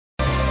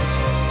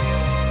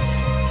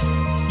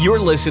You're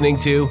listening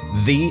to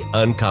The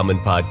Uncommon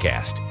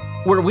Podcast,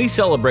 where we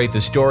celebrate the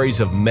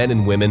stories of men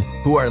and women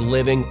who are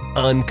living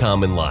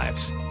uncommon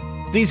lives.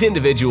 These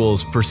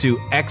individuals pursue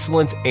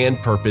excellence and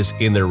purpose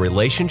in their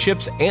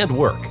relationships and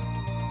work.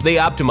 They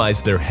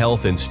optimize their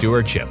health and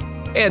stewardship,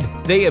 and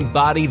they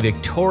embody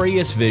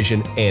victorious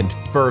vision and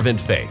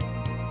fervent faith.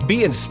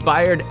 Be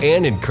inspired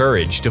and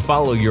encouraged to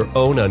follow your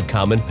own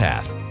uncommon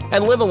path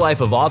and live a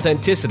life of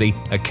authenticity,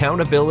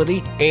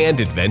 accountability, and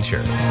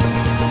adventure.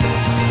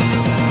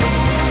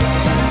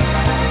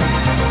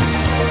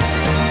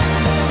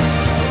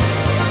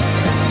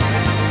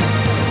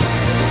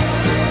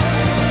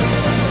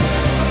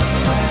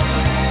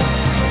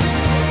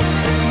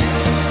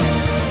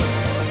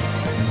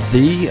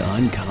 The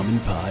Uncommon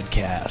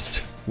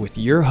Podcast with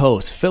your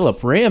host,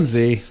 Philip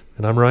Ramsey.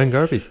 And I'm Ryan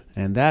Garvey.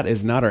 And that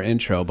is not our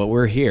intro, but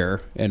we're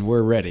here and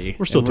we're ready.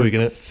 We're still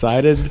tweaking it.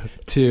 Excited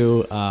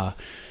to,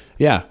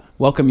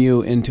 welcome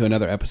you into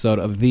another episode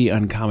of The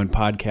Uncommon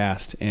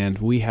Podcast. And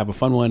we have a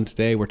fun one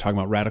today. We're talking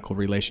about radical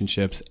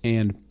relationships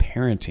and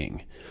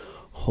parenting.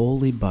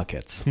 Holy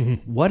buckets.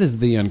 What is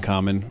The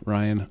Uncommon,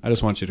 Ryan? I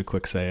just want you to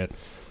quick say it.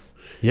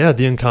 Yeah,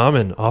 The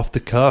Uncommon, off the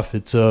cuff.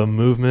 It's a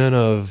movement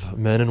of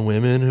men and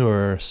women who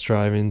are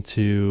striving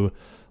to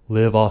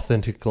live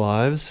authentic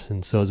lives.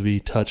 And so as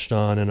we touched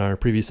on in our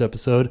previous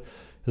episode,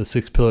 the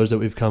 6 pillars that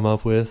we've come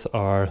up with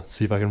are, let's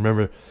see if I can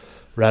remember,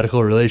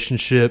 radical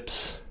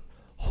relationships,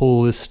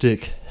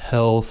 holistic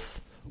health,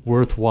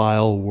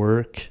 worthwhile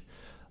work,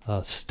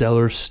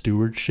 stellar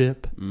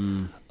stewardship,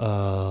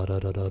 dare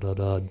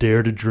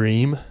to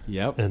dream,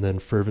 and then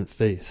fervent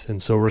faith.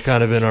 And so we're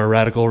kind of in our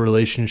radical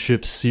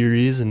relationships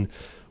series, and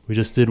we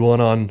just did one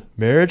on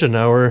marriage, and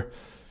now we're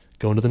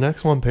going to the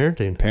next one,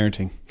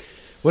 parenting.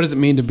 What does it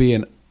mean to be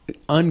an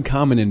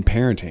uncommon in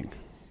parenting?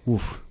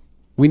 Oof.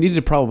 We need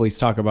to probably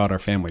talk about our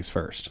families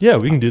first. Yeah,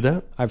 we can do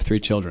that. I have 3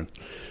 children.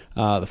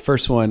 The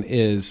first one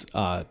is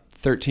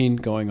 13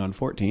 going on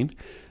 14.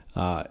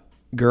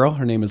 Girl,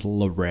 her name is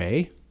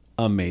LaRae.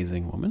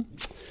 Amazing woman.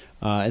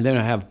 And then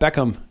I have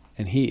Beckham,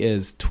 and he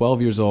is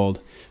 12 years old,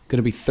 going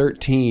to be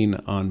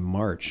 13 on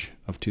March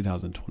of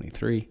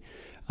 2023.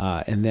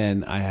 And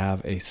then I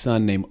have a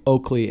son named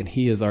Oakley, and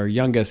he is our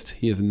youngest.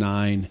 He is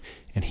 9,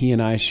 and he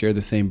and I share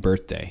the same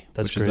birthday.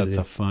 That's crazy. That's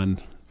a fun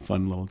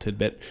little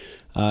tidbit.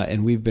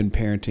 And we've been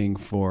parenting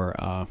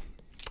for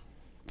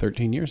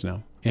 13 years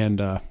now.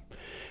 And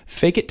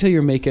fake it till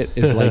you make it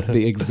is like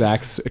the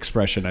exact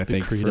expression, I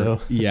think. The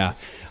credo.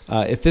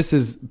 If this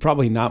is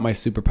probably not my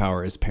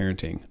superpower is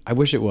parenting, I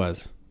wish it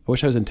was. I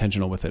wish I was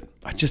intentional with it.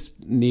 I just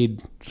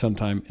need some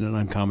time in an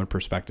uncommon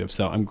perspective.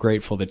 So I'm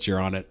grateful that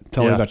you're on it.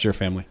 Tell me about your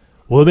family.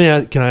 Well,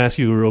 can I ask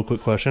you a real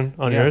quick question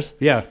on yours?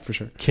 Yeah, for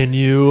sure. Can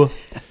you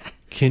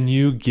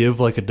give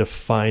like a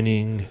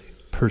defining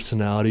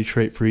personality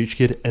trait for each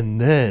kid,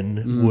 and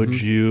then would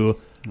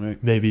you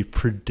maybe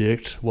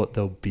predict what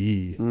they'll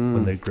be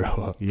when they grow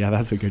up? Yeah,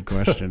 that's a good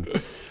question.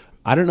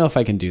 I don't know if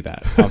I can do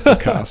that off the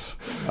cuff,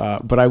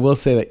 but I will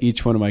say that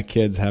each one of my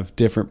kids have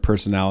different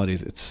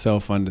personalities. It's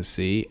so fun to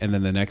see. And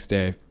then the next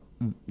day,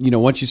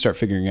 once you start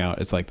figuring out,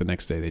 it's like the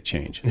next day they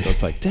change. So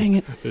it's like, dang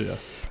it. Yeah.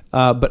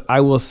 But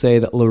I will say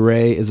that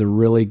LaRae is a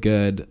really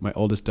good, my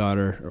oldest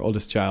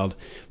child,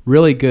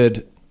 really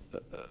good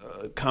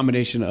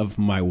combination of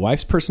my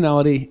wife's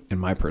personality and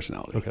my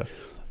personality. Okay.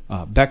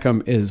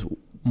 Beckham is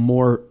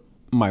more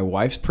my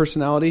wife's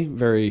personality,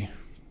 very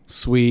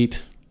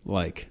sweet,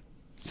 like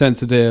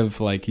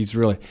sensitive, like he's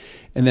really,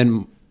 and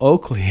then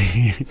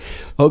Oakley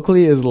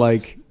is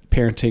like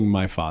parenting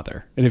my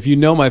father. And if you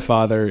know my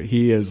father,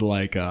 he is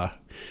like,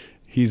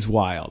 he's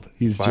wild.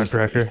 He's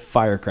firecracker. Just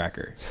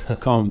firecracker.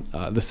 Call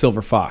him the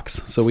silver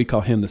fox. So we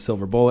call him the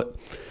silver bullet.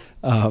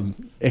 And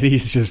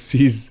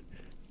he's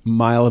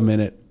mile a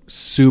minute,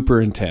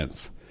 super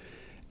intense.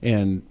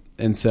 And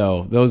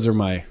so those are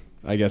my,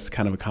 I guess,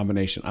 kind of a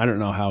combination. I don't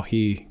know how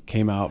he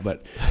came out,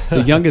 but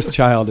the youngest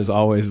child is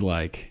always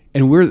like,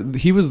 and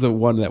he was the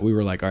one that we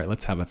were like, all right,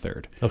 let's have a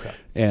third. Okay.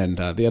 And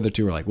the other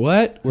 2 were like,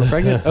 what? We're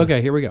pregnant?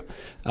 Okay, here we go.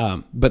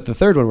 But the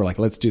third one, we're like,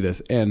 let's do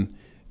this. And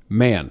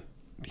man,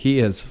 he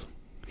is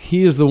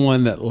the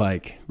one that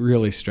like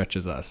really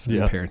stretches us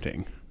in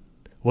parenting.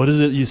 What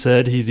is it you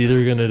said? He's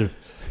either going to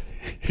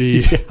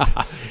be...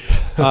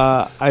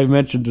 I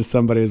mentioned to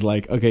somebody, is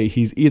like, okay,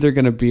 he's either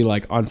going to be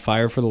like on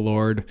fire for the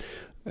Lord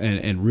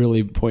and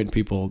really point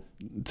people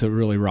to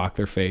really rock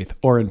their faith,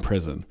 or in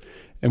prison.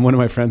 And one of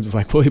my friends was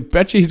like, well, I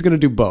bet you he's going to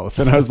do both.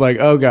 And I was like,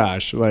 oh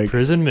gosh, like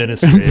prison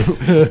ministry,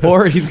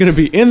 or he's going to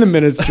be in the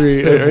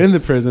ministry or in the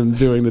prison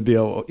doing the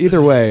deal.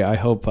 Either way, I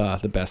hope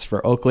the best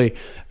for Oakley.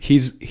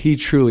 He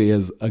truly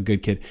is a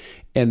good kid.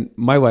 And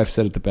my wife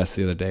said it the best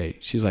the other day.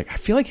 She's like, I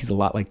feel like he's a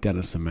lot like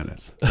Dennis the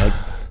Menace,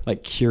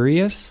 like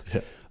curious,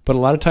 but a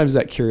lot of times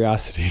that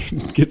curiosity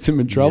gets him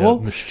in trouble.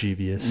 Yeah,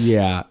 mischievous.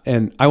 Yeah.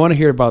 And I want to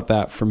hear about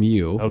that from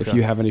you, okay, if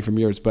you have any from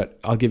yours, but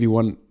I'll give you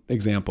one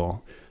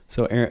example.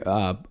 So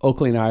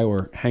Oakley and I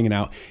were hanging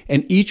out,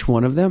 and each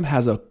one of them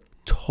has a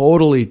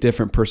totally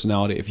different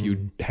personality if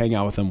you hang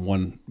out with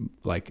them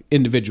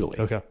individually.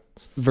 Okay.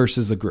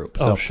 versus a group.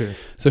 Oh, sure.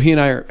 So he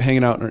and I are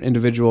hanging out in our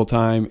individual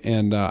time,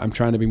 and I'm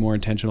trying to be more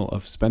intentional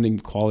of spending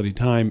quality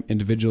time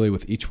individually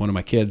with each one of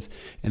my kids,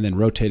 and then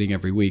rotating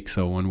every week.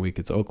 So one week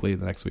it's Oakley,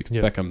 the next week it's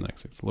Beckham, the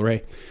next week it's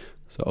Lorray.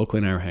 So Oakley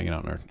and I are hanging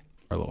out in our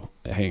little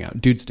hangout,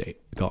 dude's date,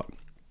 we call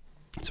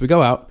it. So we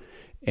go out,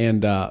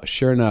 and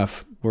sure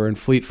enough, we're in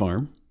Fleet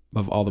Farm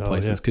of all the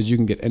places, because you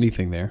can get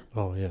anything there.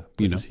 Oh yeah,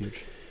 this is huge.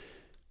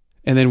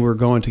 And then we're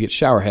going to get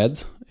shower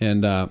heads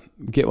and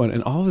get one,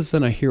 and all of a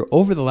sudden I hear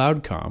over the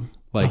loud comm,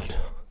 like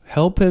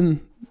helping,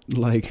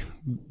 like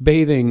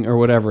bathing or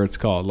whatever it's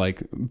called,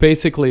 like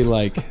basically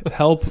like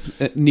help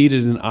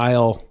needed an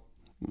aisle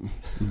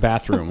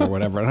bathroom or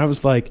whatever. And I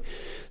was like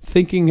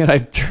thinking, and I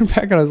turned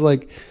back and I was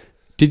like,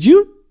 did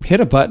you hit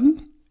a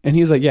button? And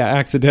he was like, yeah,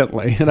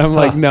 accidentally. And I'm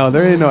like, no,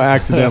 there ain't no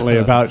accidentally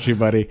about you,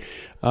 buddy.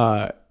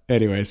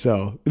 Anyway,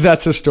 so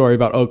that's a story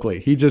about Oakley.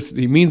 He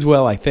means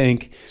well, I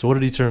think. So what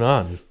did he turn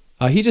on?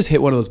 He just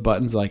hit one of those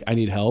buttons like, I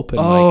need help. And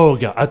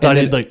God. I thought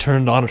he'd like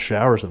turned on a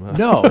shower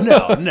somehow.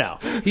 No.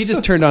 He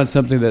just turned on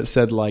something that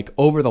said like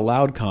over the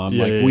loud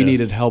comm, we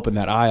needed help in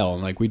that aisle.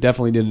 And like, we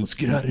definitely Let's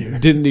get out of here.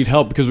 Didn't need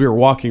help because we were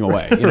walking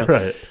away. You know?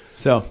 Right.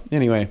 So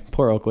anyway,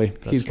 poor Oakley.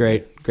 He's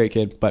great. Great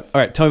kid. But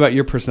all right, tell me about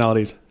your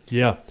personalities.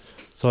 Yeah.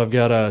 So I've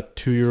got a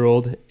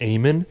 2-year-old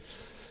Eamon,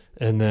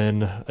 and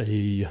then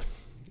a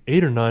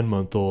 8 or 9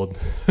 month old.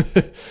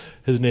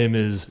 His name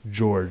is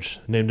George.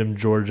 Named him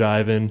George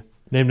Ivan.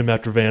 Named him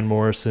after Van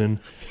Morrison.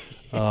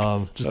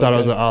 Thought it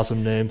was an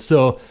awesome name.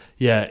 So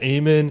yeah,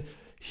 Eamon,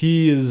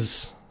 he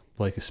is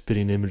like a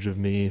spitting image of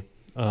me.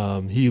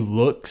 He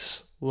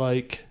looks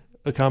like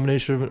a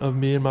combination of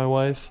me and my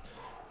wife.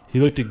 He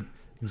looked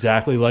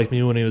exactly like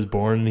me when he was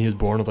born, and he was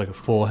born with like a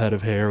full head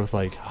of hair with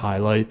like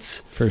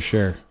highlights. For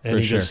sure. And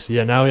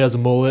now he has a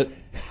mullet.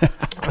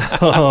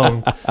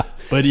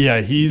 But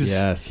yeah,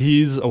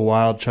 he's a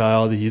wild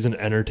child. He's an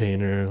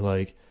entertainer.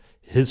 Like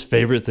his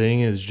favorite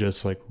thing is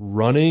just like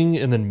running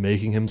and then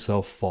making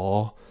himself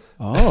fall.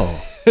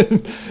 Oh.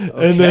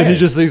 And then he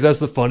just thinks that's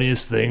the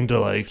funniest thing to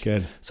like. That's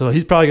good. So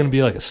he's probably going to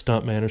be like a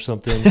stuntman or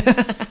something.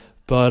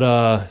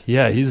 But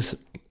yeah, he's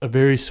a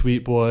very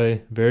sweet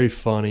boy, very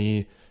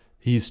funny.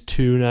 He's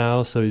 2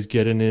 now, so he's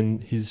getting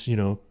in. He's,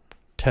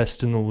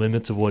 testing the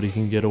limits of what he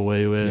can get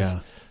away with.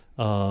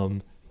 Yeah.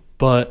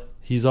 But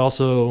he's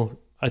also,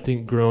 I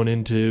think, grown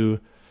into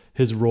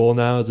his role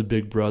now as a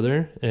big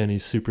brother, and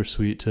he's super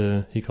sweet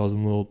he calls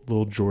him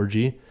little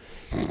Georgie.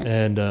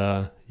 And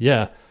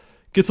yeah,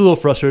 gets a little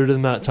frustrated with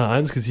him at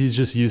times because he's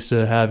just used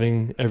to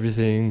having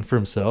everything for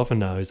himself, and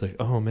now he's like,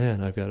 oh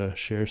man, I've got to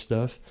share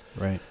stuff.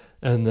 Right.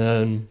 And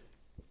then,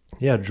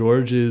 yeah,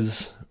 George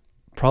is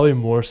probably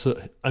more so.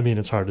 I mean,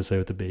 it's hard to say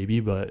with the baby,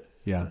 but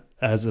yeah,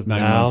 as of 9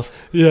 now, months.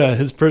 Yeah,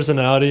 his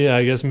personality,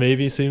 I guess,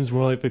 maybe seems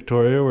more like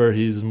Victoria, where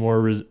he's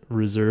more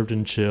reserved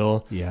and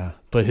chill. Yeah,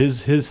 but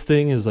his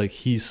thing is like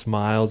he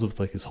smiles with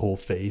like his whole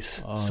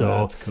face. Oh, so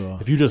that's cool.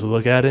 If you just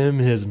look at him,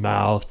 his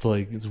mouth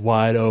like is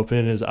wide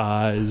open, his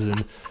eyes,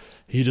 and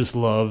he just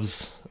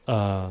loves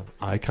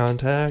eye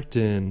contact.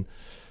 And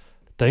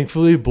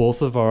thankfully,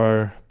 both of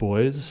our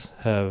boys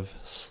have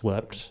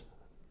slept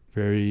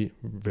very,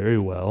 very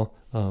well.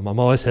 I'm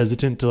always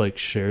hesitant to like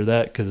share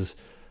that because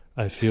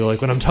I feel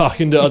like when I'm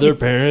talking to other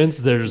parents,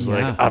 they're just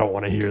like, I don't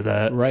want to hear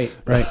that. Right.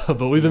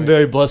 But we've been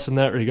very blessed in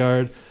that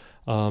regard.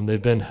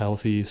 They've been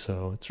healthy.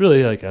 So it's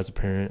really like, as a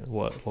parent,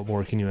 what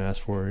more can you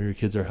ask for? Your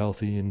kids are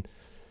healthy and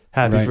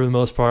happy for the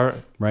most part.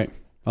 Right.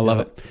 I love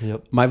it.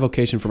 Yep. My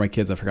vocation for my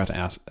kids, I forgot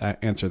to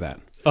answer that.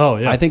 Oh,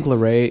 yeah. I think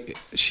Lorray,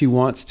 she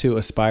wants to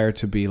aspire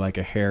to be like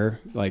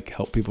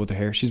help people with the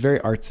hair. She's very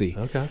artsy.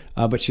 Okay.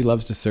 But she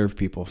loves to serve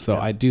people. So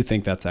I do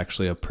think that's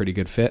actually a pretty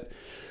good fit.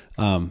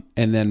 And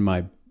then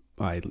my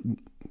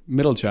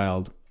middle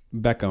child,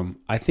 Beckham,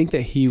 I think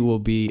that he will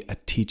be a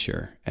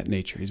teacher at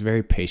nature. He's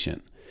very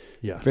patient.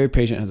 Yeah. Very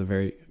patient, has a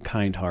very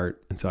kind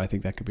heart. And so I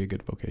think that could be a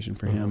good vocation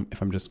for him,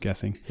 if I'm just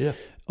guessing. Yeah.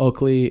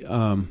 Oakley,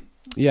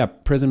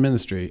 prison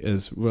ministry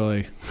is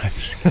really,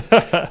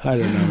 I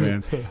don't know,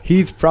 man.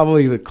 He's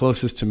probably the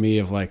closest to me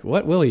of like,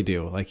 what will he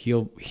do? Like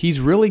he's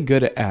really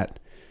good at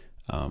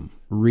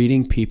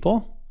reading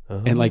people,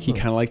 and like he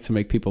kind of likes to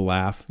make people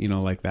laugh,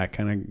 like that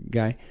kind of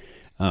guy.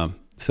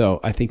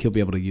 So I think he'll be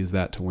able to use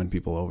that to win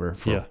people over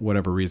for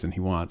whatever reason he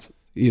wants.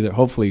 Either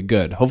hopefully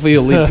good. Hopefully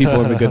he'll lead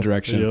people in the good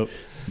direction. Yep.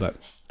 But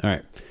all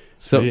right.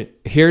 So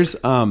here's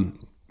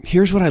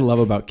what I love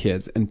about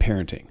kids and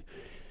parenting.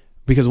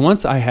 Because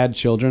once I had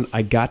children,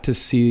 I got to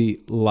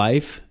see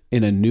life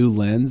in a new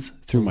lens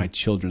through my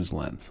children's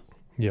lens.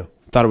 Yeah.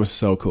 Thought it was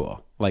so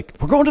cool. Like,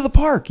 we're going to the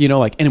park,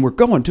 and we're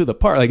going to the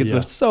park. Like,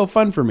 it's so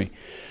fun for me.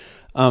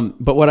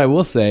 But what I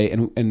will say,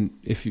 and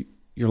if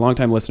you're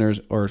longtime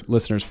listeners or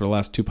listeners for the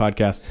last 2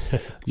 podcasts,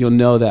 you'll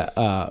know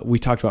that we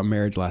talked about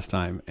marriage last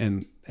time.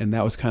 And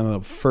that was kind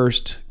of the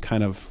first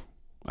kind of,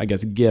 I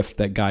guess, gift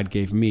that God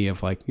gave me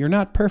of like, you're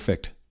not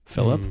perfect,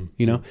 Philip,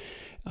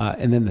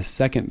 And then the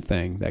second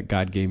thing that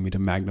God gave me to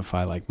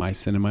magnify like my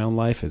sin in my own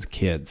life is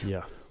kids.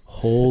 Yeah.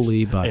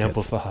 Holy buckets.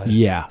 Amplified.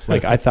 Yeah.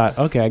 Like I thought,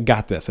 okay, I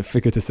got this. I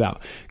figured this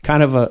out.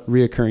 Kind of a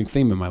reoccurring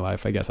theme in my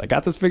life, I guess. I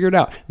got this figured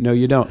out. No,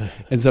 you don't.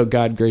 And so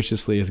God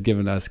graciously has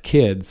given us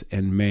kids.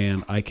 And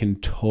man, I can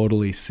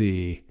totally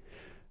see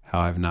how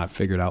I've not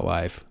figured out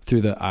life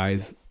through the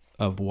eyes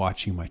of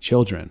watching my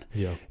children.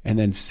 Yeah. And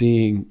then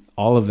seeing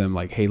all of them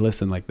like, hey,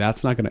 listen, like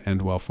that's not going to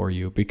end well for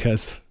you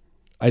because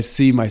I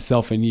see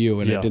myself in you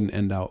and it didn't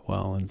end out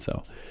well. And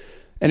so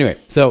anyway,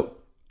 so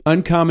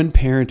uncommon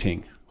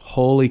parenting.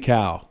 Holy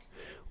cow.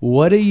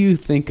 What do you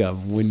think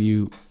of when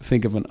you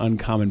think of an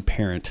uncommon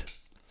parent?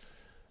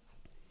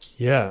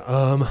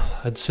 Yeah,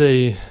 I'd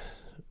say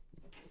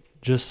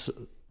just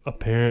a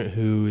parent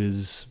who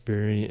is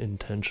very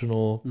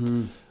intentional.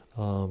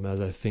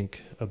 As I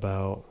think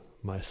about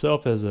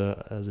myself as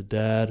a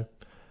dad,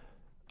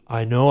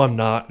 I know I'm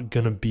not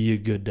gonna be a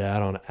good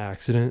dad on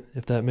accident,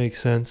 if that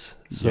makes sense.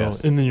 So,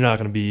 Yes. And then you're not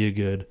gonna be a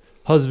good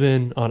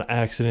husband on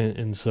accident,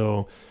 and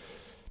so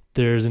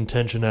there's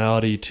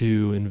intentionality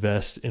to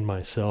invest in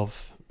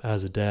myself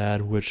as a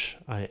dad, which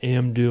I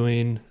am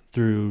doing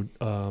through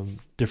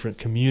different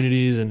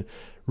communities and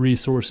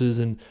resources,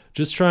 and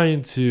just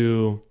trying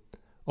to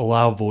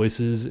allow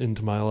voices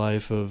into my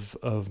life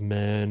of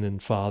men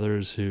and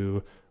fathers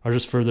who are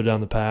just further down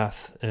the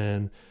path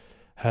and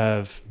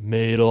have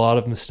made a lot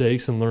of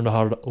mistakes and learned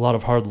a lot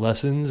of hard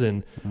lessons,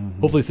 and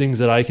hopefully things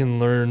that I can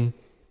learn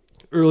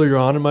earlier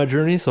on in my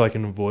journey so I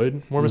can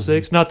avoid more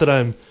mistakes. Not that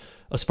I'm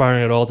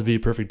aspiring at all to be a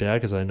perfect dad,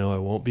 because I know I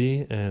won't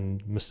be,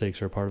 and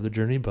mistakes are a part of the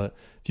journey, but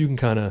if you can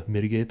kind of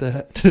mitigate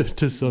that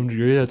to some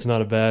degree, that's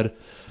not a bad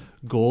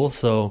goal.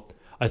 So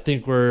I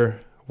think where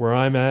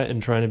I'm at in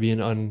trying to be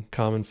an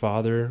uncommon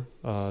father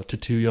to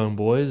two young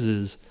boys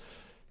is,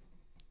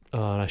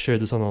 and I shared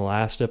this on the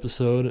last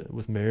episode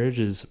with marriage,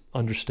 is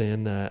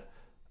understand that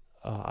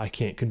I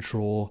can't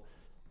control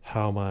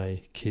how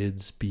my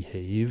kids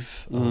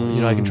behave.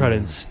 I can try to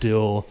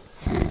instill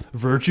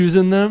virtues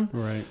in them,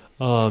 Right.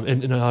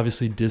 and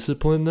obviously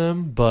discipline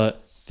them,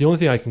 but the only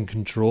thing I can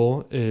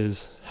control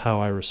is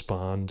how I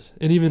respond.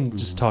 And even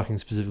just talking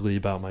specifically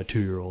about my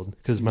 2-year-old,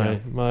 because my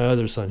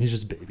other son, he's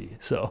just a baby.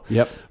 So,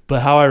 Yep.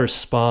 but how I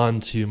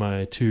respond to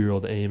my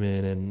 2-year-old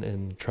Eamon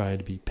and try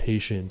to be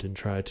patient and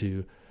try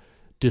to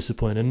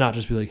discipline and not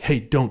just be like, hey,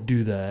 don't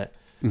do that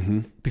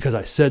because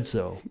I said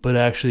so, but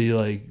actually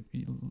like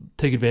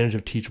take advantage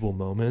of teachable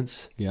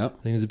moments. Yep.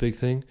 I think is a big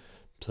thing.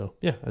 So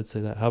yeah, I'd say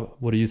that.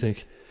 What do you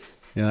think?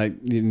 Yeah, like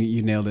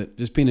you nailed it.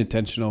 Just being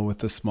intentional with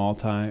the small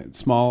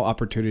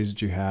opportunities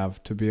that you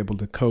have to be able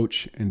to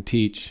coach and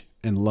teach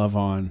and love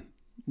on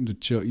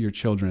your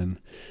children,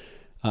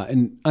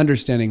 and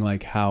understanding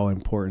like how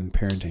important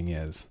parenting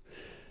is,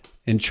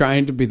 and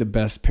trying to be the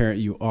best parent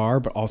you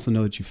are, but also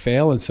know that you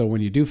fail. And so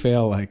when you do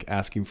fail, like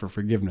asking for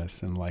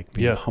forgiveness and like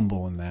being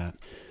humble in that.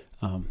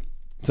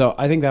 So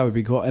I think that would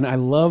be cool. And I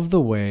love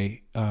the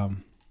way,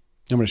 I'm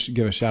going to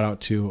give a shout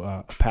out to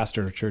a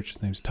pastor at a church.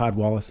 His name's Todd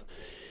Wallace.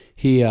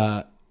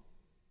 I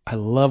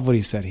love what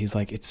he said. He's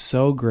like, it's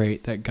so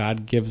great that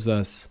God gives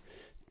us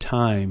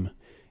time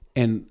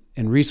and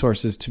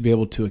resources to be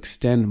able to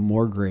extend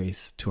more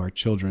grace to our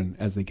children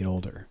as they get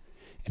older.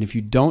 And if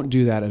you don't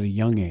do that at a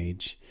young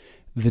age,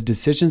 the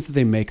decisions that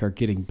they make are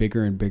getting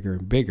bigger and bigger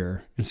and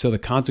bigger. And so the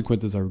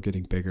consequences are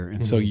getting bigger.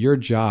 And so your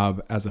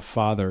job as a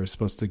father is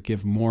supposed to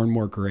give more and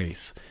more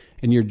grace.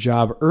 And your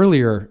job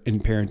earlier in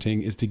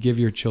parenting is to give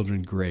your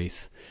children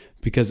grace,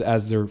 because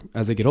as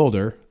they get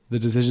older, the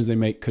decisions they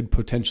make could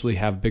potentially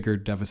have bigger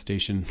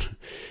devastation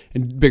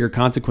and bigger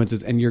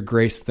consequences, and your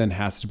grace then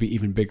has to be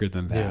even bigger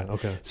than that. Yeah,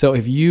 okay. So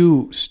if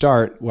you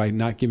start by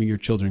not giving your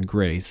children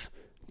grace,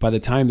 by the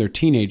time they're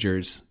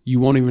teenagers, you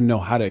won't even know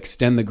how to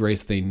extend the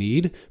grace they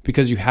need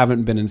because you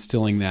haven't been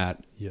instilling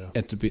that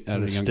at a younger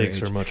age. The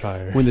stakes are much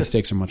higher. When the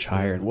stakes are much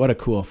higher. And what a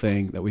cool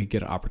thing that we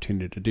get an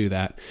opportunity to do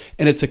that.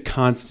 And it's a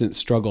constant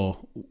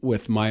struggle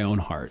with my own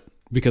heart,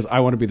 because I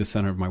want to be the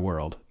center of my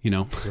world,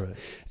 Right.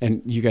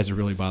 And you guys are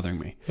really bothering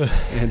me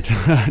and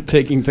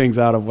taking things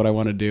out of what I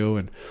want to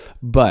do.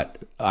 But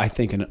I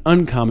think in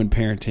uncommon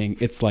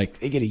parenting, it's like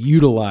they get to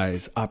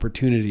utilize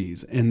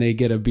opportunities and they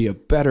get to be a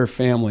better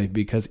family,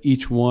 because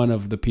each one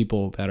of the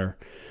people that are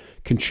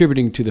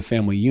contributing to the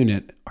family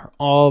unit are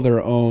all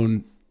their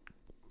own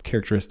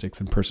characteristics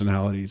and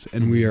personalities.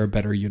 And we are a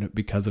better unit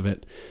because of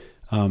it.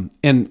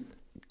 And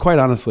quite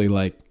honestly,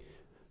 like,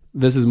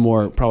 this is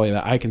more probably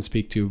that I can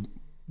speak to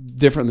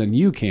different than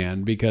you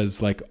can,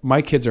 because like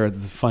my kids are at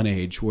the fun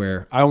age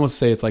where I almost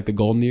say it's like the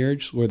golden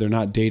age, where they're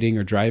not dating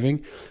or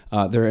driving.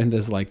 They're in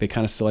this, like, they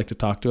kind of still like to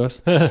talk to us.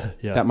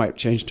 That might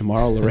change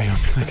tomorrow. Lorraine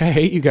will be like, I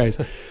hate you guys.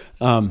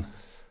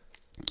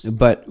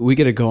 But we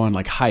get to go on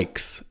like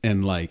hikes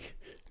and like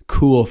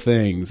cool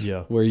things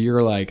where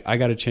you're like, I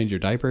got to change your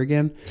diaper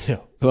again. Yeah.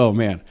 Oh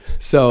man.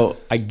 So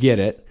I get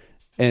it.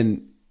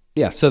 And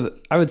yeah, so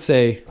I would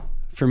say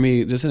for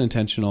me, just an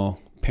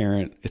intentional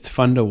parent. It's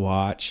fun to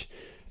watch.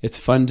 It's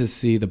fun to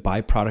see the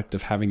byproduct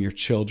of having your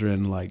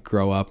children like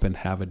grow up and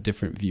have a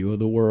different view of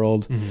the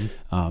world,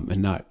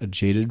 and not a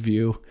jaded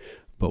view,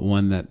 but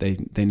one that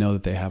they know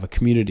that they have a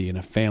community and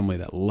a family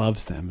that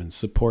loves them and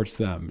supports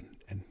them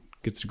and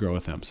gets to grow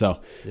with them. So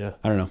Yeah.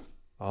 I don't know.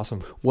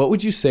 Awesome. What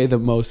would you say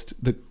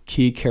the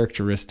key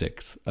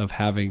characteristics of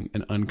having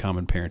an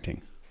uncommon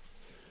parenting?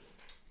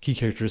 Key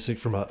characteristic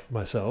for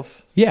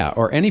myself. Yeah,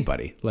 or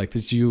anybody like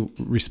that you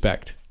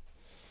respect.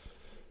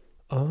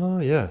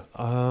 Yeah.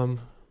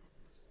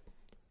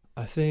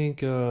 I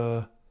think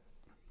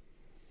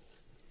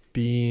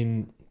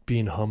being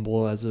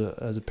humble as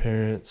a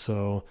parent.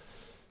 So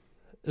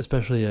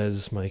especially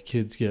as my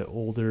kids get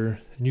older,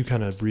 and you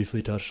kind of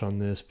briefly touched on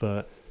this,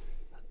 but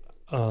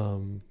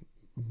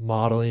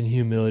modeling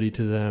humility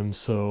to them.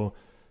 So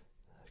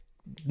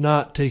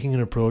not taking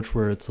an approach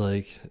where it's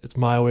like it's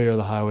my way or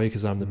the highway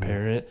because I'm the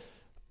parent,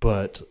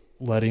 but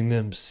letting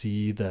them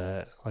see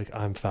that like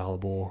I'm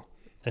fallible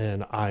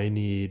and I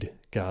need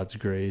God's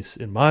grace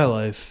in my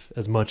life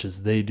as much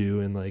as they do,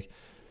 and like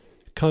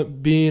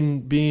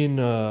being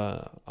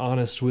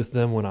honest with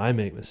them when I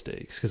make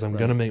mistakes, because I'm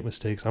gonna make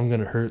mistakes. I'm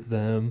gonna hurt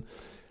them.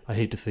 I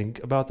hate to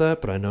think about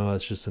that, but I know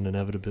that's just an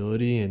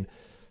inevitability. And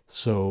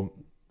so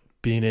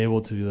being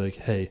able to be like,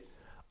 hey,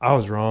 I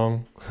was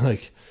wrong.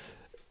 Like,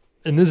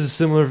 and this is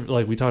similar,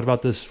 like we talked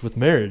about this with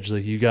marriage.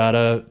 Like you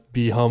gotta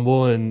be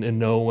humble and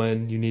know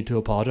when you need to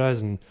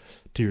apologize and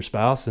to your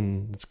spouse,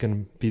 and it's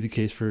gonna be the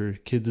case for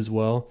kids as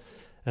well.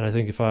 And I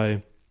think if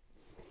I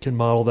can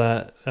model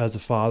that as a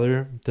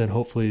father, then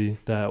hopefully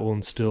that will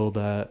instill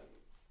that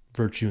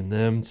virtue in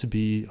them to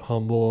be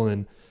humble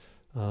and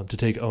to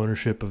take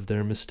ownership of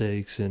their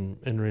mistakes and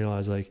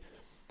realize like,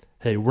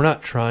 hey, we're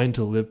not trying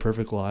to live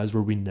perfect lives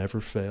where we never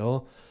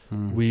fail.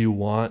 We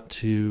want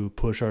to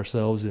push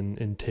ourselves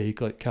and take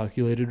like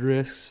calculated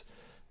risks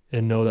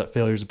and know that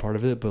failure is a part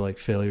of it, but like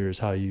failure is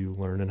how you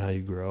learn and how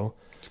you grow.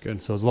 It's good.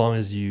 So as long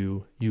as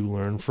you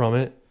learn from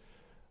it,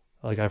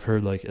 like I've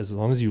heard, like as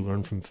long as you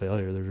learn from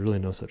failure, there's really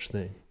no such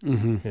thing, you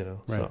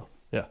know? Right. So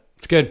yeah,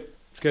 It's good.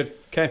 It's good.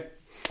 Okay.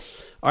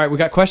 All right. We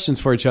got questions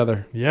for each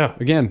other. yeah.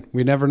 Again,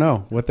 we never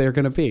know what they're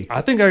going to be.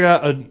 I think I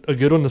got a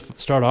good one to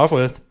start off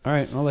with. All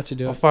right. I'll let you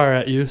do I'll it. fire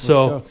at you. Let's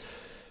So go.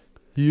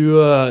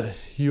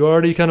 you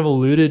already kind of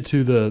alluded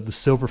to the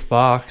silver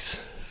fox,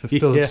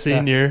 Philip Yeah.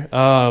 Sr.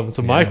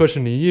 So my Yeah.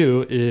 question to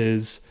you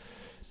is,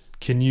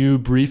 can you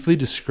briefly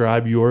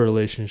describe your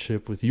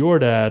relationship with your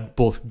dad,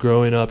 both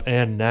growing up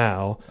and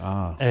now,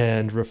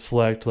 and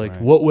reflect like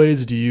Right. what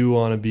ways do you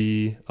want to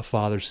be a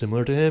father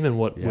similar to him, and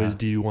what Yeah. ways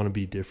do you want to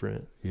be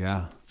different?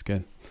 Yeah, it's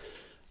good.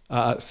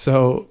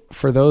 So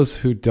for those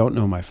who don't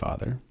know my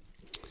father,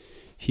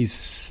 he's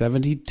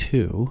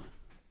 72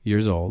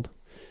 years old,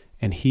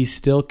 and he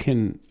still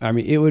can. I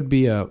mean, it would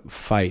be a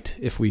fight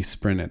if we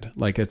sprinted,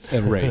 like it's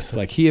a race.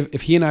 Like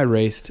if he and I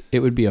raced, it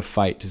would be a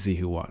fight to see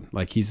who won.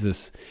 Like he's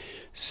this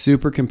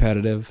super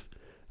competitive.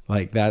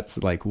 Like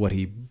that's like what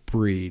he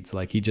breeds.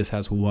 Like he just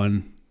has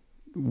one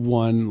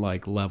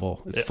like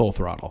level. It's full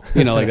throttle.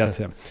 You know, like that's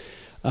him.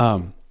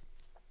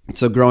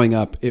 So growing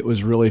up, it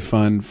was really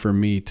fun for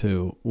me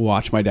to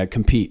watch my dad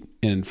compete,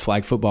 and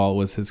flag football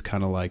was his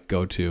kind of like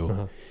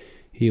go-to.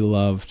 He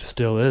loved,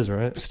 Still is,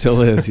 right?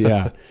 still is,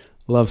 yeah.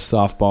 Loves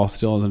softball,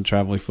 still is in a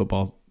traveling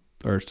football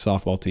or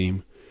softball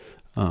team.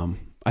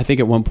 I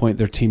think at one point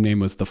their team name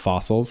was the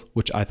Fossils,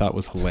 which I thought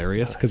was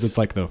hilarious because it's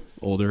like the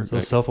older. So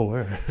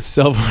self-aware.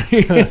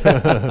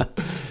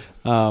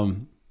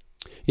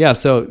 Yeah.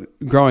 So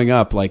growing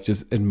up, like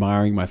just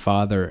admiring my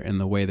father and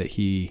the way that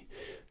he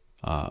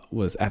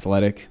was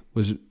athletic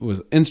was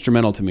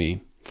instrumental to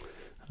me.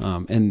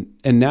 And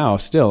now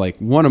still like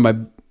one of my,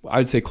 I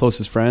would say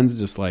closest friends,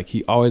 just like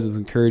he always is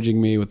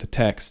encouraging me with the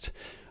text.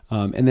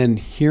 And then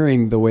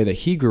hearing the way that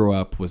he grew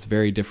up was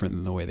very different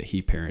than the way that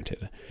he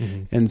parented.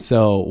 And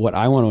so what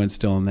I want to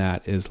instill in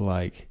that is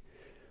like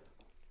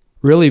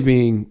really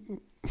being,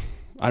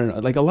 I don't know,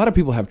 like a lot of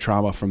people have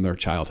trauma from their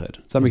childhood.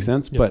 Does that make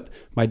sense? Yep. But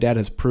my dad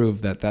has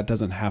proved that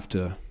doesn't have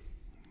to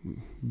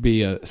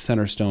be a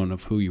center stone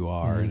of who you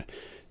are. And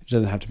it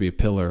doesn't have to be a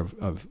pillar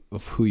of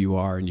who you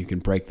are, and you can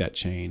break that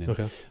chain. And,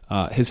 Okay.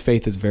 his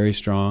faith is very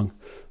strong.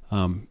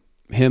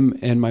 Him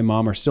and my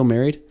mom are still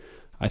married.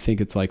 I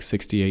think it's like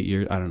 68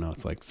 years. I don't know.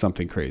 It's like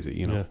something crazy,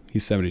 you know. Yeah.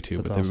 He's 72,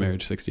 That's but they're awesome.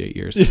 married 68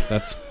 years.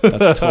 That's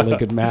totally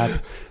good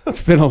math.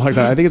 It's been a long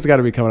time. I think it's got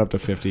to be coming up to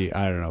 50.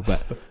 I don't know,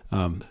 but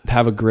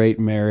have a great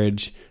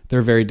marriage.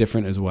 They're very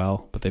different as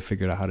well, but they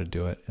figured out how to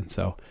do it. And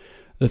so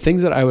the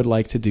things that I would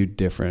like to do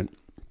different,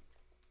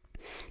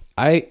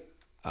 I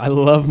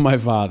love my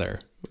father,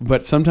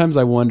 but sometimes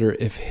I wonder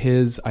if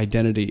his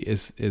identity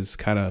is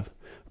kind of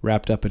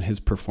wrapped up in his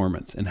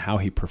performance and how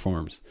he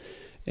performs.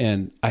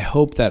 And I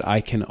hope that I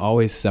can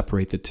always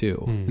separate the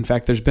two. In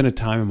fact, there's been a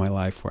time in my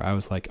life where I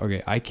was like,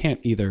 okay, I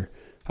can't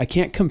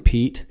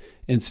compete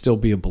and still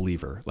be a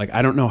believer. Like,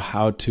 I don't know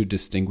how to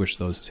distinguish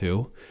those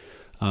two.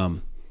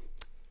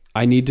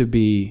 I need to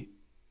be,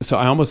 so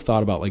I almost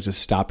thought about like just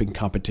stopping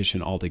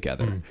competition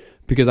altogether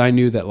because I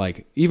knew that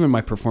like even my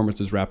performance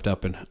was wrapped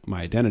up in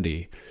my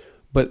identity,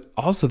 but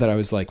also that I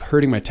was like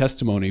hurting my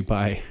testimony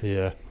by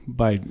Yeah.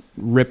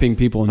 ripping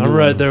people. I'm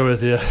right there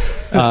with you.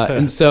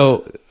 And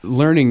so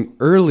learning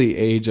early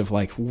age of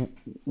like,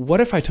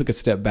 what if I took a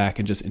step back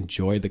and just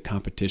enjoyed the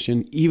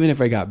competition, even if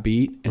I got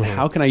beat? And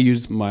how can I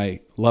use my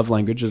love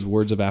language as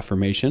words of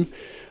affirmation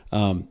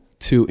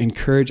to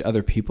encourage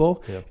other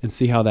people and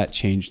see how that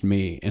changed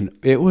me? And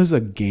it was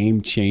a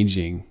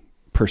game-changing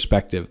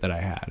perspective that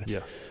I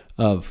had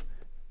of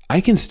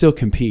I can still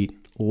compete,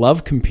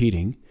 love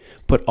competing,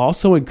 but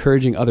also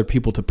encouraging other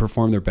people to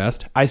perform their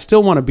best. I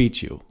still want to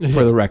beat you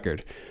for the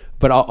record,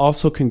 but I'll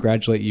also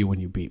congratulate you when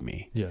you beat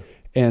me. Yeah.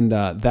 And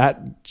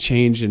that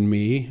change in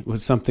me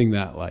was something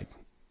that like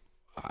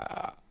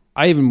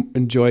I even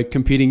enjoy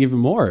competing even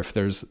more if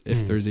there's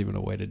even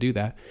a way to do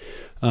that.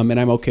 And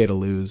I'm okay to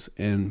lose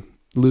and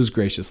lose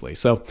graciously.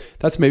 So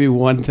that's maybe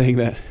one thing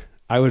that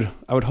I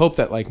would hope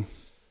that like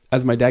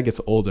as my dad gets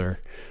older,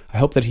 I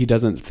hope that he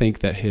doesn't think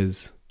that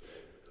his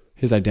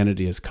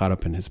identity is caught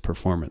up in his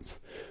performance,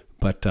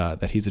 but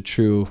that he's a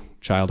true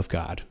child of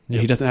God.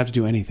 Yep. He doesn't have to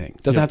do anything,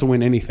 doesn't have to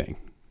win anything,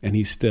 and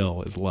he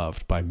still is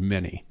loved by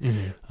many,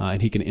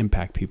 and he can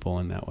impact people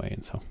in that way.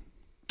 And so,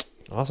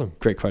 awesome,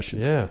 great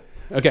question. Yeah.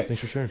 Okay.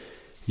 Thanks for sharing.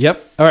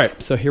 Yep. All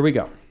right. So here we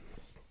go.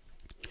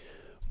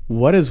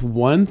 What is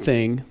one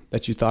thing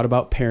that you thought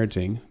about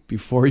parenting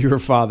before you were a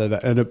father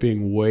that ended up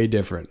being way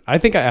different? I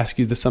think I asked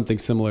you this something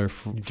similar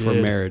for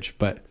marriage,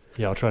 but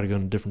yeah, I'll try to go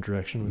in a different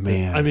direction with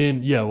man. it. I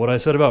mean, yeah, what I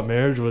said about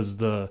marriage was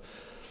the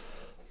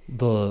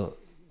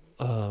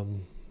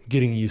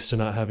getting used to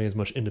not having as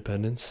much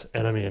independence.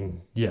 And I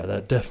mean, yeah,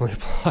 that definitely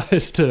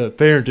applies to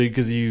parenting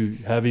because you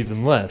have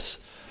even less.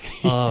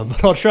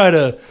 But I'll try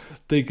to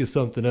think of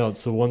something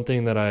else. So one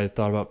thing that I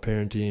thought about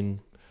parenting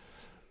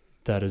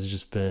that has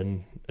just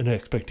been an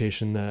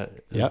expectation that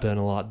has been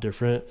a lot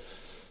different.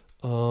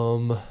 I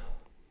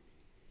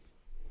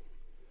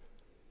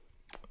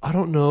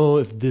don't know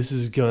if this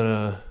is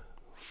gonna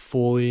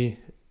fully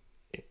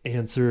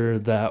answer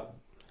that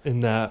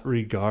in that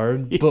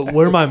regard, but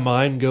where my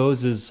mind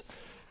goes is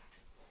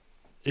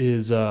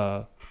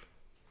kind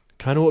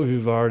of what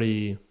we've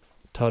already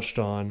touched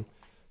on,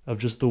 of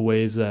just the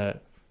ways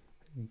that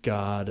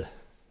God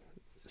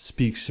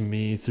speaks to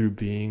me through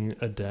being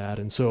a dad.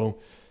 And so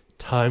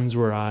times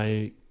where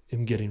I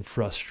am getting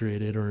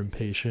frustrated or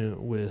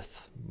impatient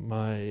with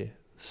my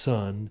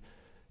son,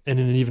 and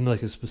then even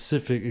like a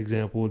specific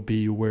example would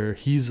be where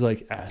he's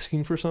like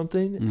asking for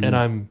something and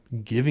I'm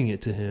giving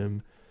it to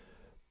him,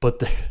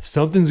 but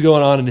something's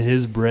going on in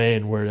his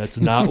brain where that's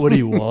not what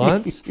he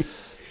wants.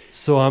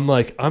 So I'm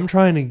like, I'm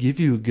trying to give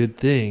you a good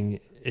thing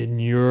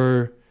and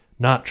you're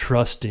not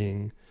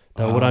trusting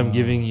that what I'm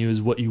giving you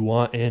is what you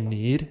want and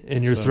need,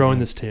 and you're throwing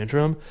this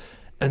tantrum.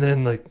 And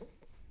then like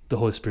the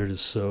Holy Spirit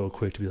is so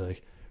quick to be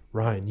like,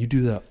 Ryan, you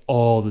do that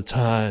all the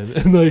time.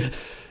 And like,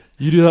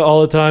 you do that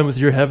all the time with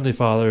your Heavenly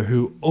Father,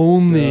 who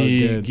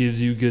only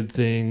gives you good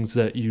things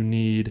that you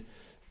need.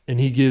 And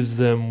he gives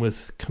them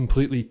with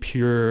completely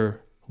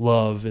pure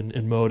love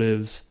and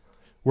motives.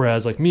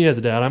 Whereas like me as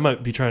a dad, I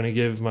might be trying to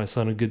give my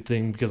son a good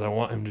thing because I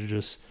want him to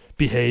just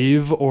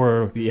behave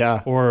or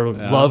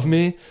love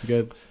me. It's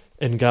good.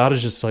 And God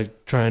is just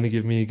like trying to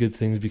give me good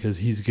things because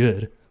he's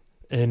good.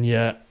 And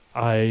yet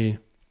I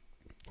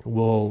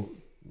will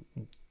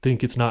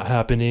think it's not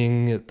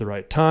happening at the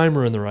right time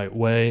or in the right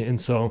way. And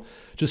so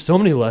just so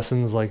many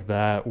lessons like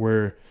that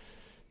where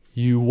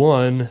you,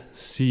 one,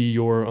 see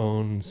your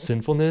own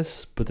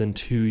sinfulness, but then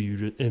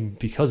two, and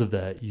because of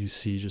that, you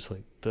see just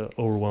like the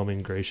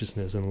overwhelming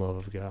graciousness and love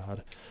of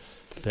God.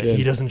 That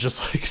he doesn't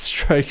just like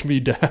strike me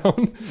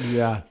down.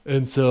 Yeah.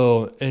 And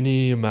so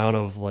any amount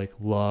of like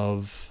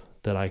love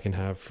that I can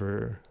have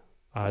for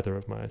either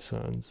of my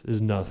sons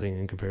is nothing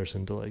in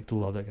comparison to like the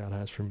love that God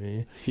has for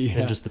me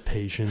and just the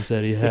patience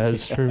that he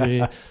has for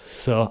me.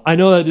 So I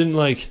know that didn't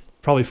like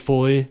probably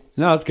fully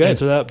it's good.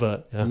 answer that,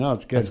 but yeah, no,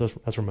 it's good.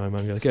 That's where my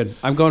mind goes. It's good.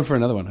 I'm going for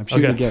another one. I'm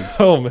shooting again.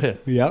 Oh man.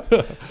 Yep.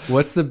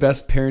 What's the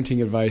best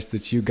parenting advice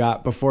that you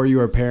got before you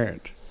were a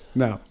parent?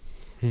 No.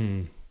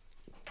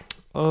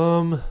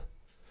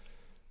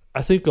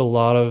 I think a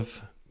lot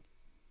of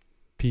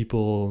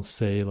people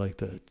say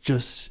like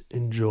just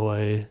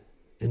enjoy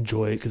it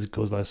because it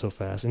goes by so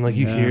fast, and like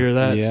you hear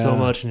that so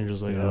much and you're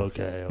just like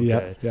okay.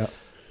 Yeah.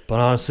 But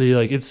honestly,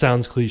 like it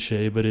sounds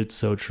cliche, but it's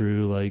so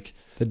true. Like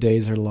the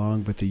days are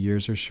long but the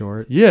years are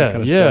short.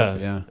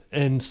 Yeah.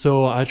 And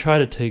so I try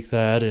to take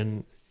that,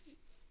 and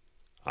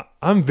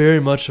I'm very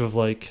much of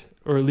like,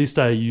 or at least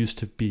I used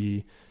to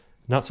be,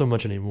 not so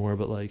much anymore,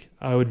 but like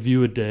I would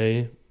view a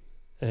day,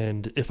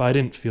 and if I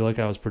didn't feel like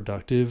I was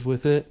productive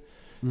with it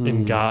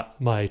and got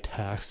my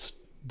tasks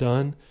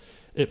done,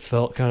 it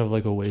felt kind of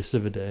like a waste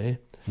of a day.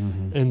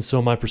 And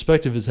so my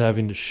perspective is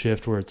having to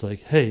shift where it's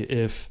like, hey,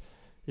 if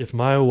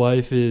my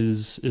wife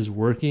is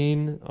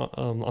working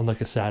on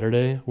like a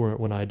Saturday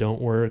when I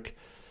don't work,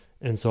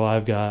 and so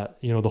I've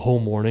got, the whole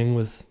morning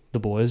with the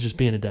boys just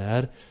being a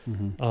dad,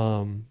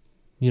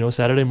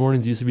 Saturday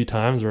mornings used to be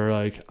times where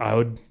like I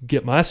would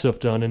get my stuff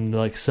done and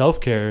like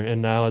self-care,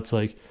 and now it's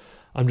like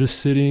I'm just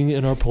sitting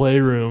in our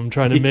playroom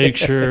trying to make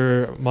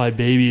sure my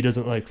baby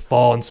doesn't like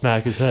fall and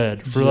smack his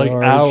head for like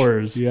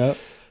hours. Yep.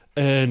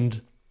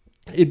 And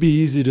it'd be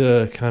easy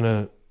to kind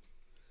of,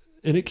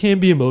 and it can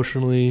be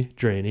emotionally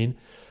draining,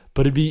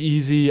 but it'd be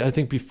easy. I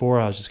think before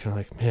I was just kind of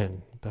like,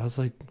 man, that was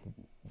like,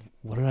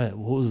 what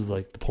was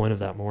like the point of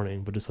that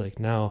morning? But it's like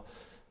now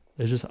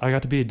it's just, I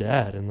got to be a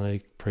dad, and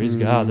like, praise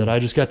God that I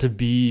just got to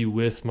be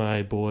with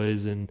my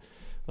boys and,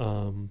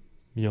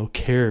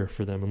 care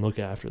for them and look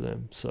after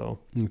them. So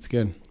it's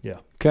good. Yeah.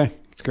 Okay.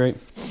 It's great.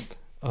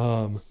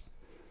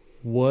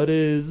 What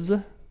is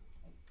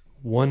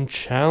one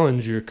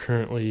challenge you're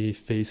currently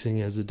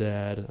facing as a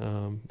dad?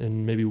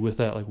 And maybe with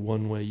that, like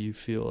one way you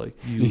feel like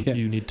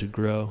you need to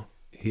grow.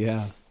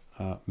 Yeah.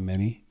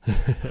 Many.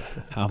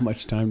 How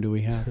much time do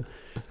we have?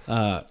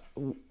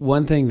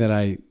 One thing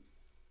that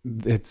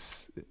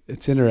it's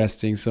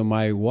interesting. So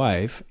my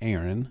wife,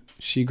 Erin,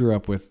 she grew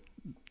up with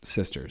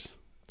sisters,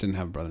 didn't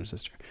have a brother and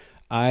sister.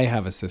 I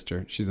have a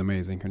sister. She's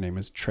amazing. Her name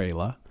is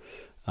Trayla.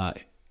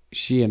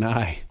 She and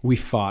we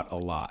fought a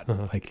lot.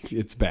 Like,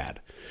 it's bad.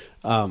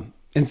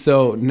 And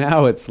so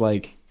now it's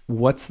like,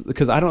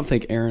 because I don't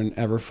think Erin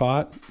ever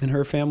fought in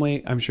her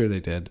family. I'm sure they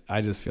did.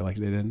 I just feel like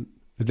they didn't.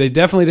 They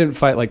definitely didn't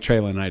fight like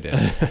Trayla and I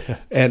did.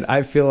 And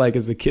I feel like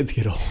as the kids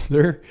get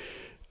older,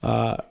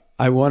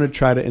 I want to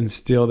try to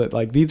instill that,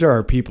 like, these are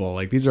our people.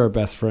 Like, these are our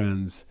best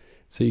friends.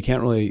 So you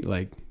can't really,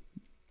 like,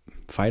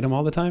 fight them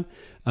all the time.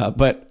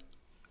 But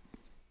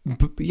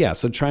yeah,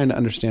 so trying to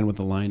understand what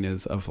the line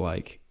is of,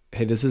 like,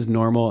 hey, this is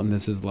normal and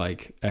this is,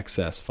 like,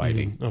 excess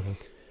fighting. Okay.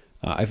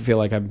 I feel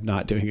like I'm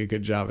not doing a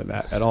good job in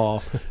that at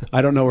all.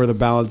 I don't know where the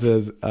balance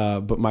is,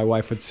 but my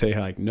wife would say,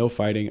 like, no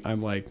fighting.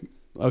 I'm like,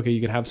 okay,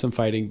 you can have some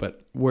fighting,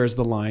 but where's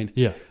the line?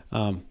 Yeah.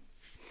 How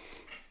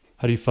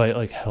do you fight,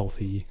 like,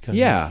 healthy?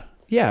 Yeah.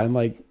 And,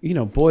 like,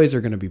 boys are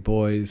going to be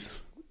boys,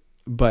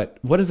 but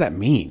what does that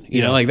mean?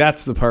 You know, like,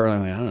 that's the part where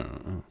I'm like, I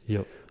don't know.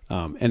 Yep.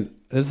 And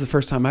this is the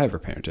first time I ever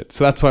parented.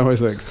 So that's why I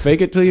was like,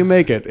 fake it till you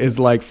make it is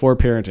like for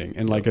parenting.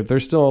 And like, if they're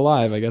still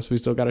alive, I guess we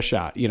still got a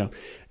shot,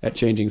 at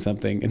changing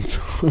something. And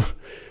so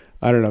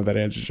I don't know if that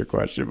answers your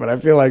question, but I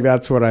feel like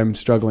that's what I'm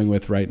struggling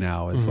with right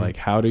now is like,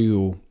 how do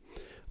you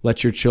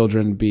let your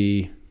children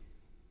be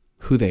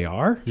who they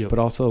are, but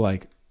also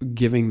like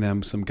giving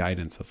them some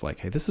guidance of like,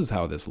 hey, this is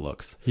how this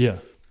looks. Yeah.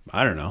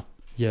 I don't know.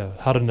 Yeah.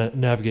 How to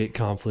navigate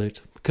conflict.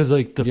 Because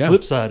like the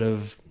flip side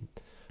of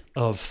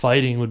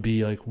fighting would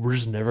be like, we're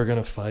just never going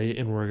to fight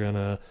and we're going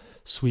to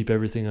sweep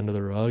everything under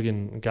the rug.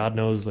 And God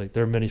knows, like,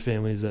 there are many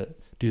families that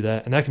do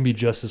that, and that can be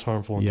just as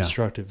harmful and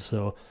destructive.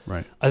 So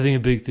right. I think a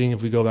big thing,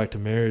 if we go back to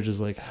marriage,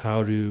 is like,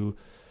 how do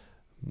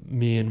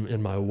me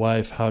and my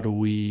wife, how do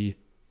we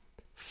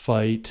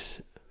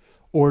fight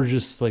or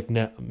just like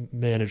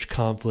manage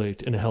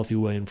conflict in a healthy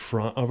way in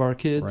front of our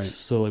kids? Right.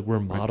 So like, we're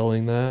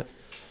modeling that.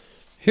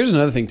 Here's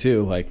another thing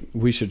too, like,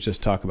 we should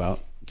just talk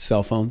about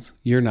cell phones.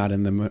 You're not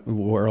in the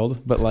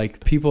world, but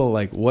like, people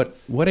like, what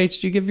age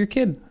do you give your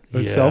kid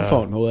a cell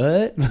phone?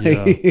 What?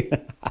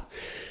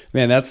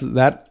 Man,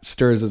 that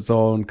stirs its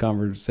own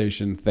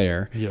conversation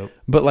there. Yep.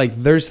 But like,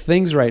 there's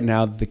things right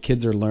now that the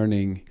kids are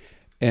learning.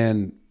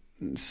 And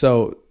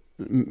so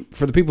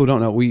for the people who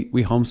don't know, we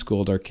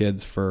homeschooled our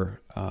kids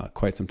for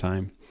quite some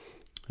time.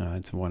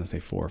 I want to say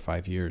 4 or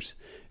 5 years.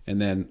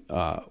 And then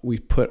we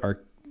put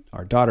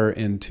our daughter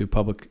into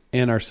public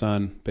and our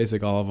son,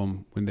 basically all of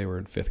them, when they were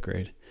in 5th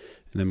grade.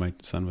 And then my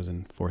son was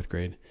in 4th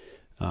grade.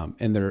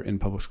 And they're in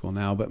public school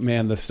now. But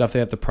man, the stuff they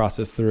have to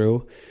process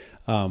through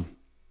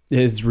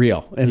is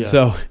real. And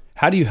so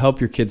how do you help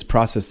your kids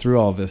process through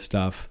all this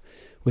stuff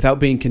without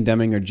being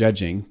condemning or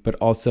judging, but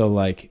also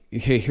like,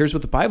 hey, here's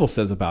what the Bible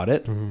says about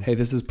it. Mm-hmm. Hey,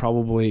 this is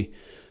probably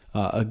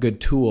a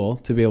good tool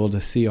to be able to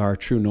see our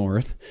true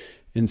north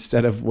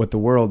instead of what the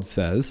world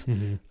says.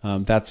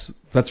 Mm-hmm.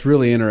 That's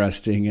really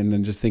interesting. And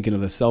then just thinking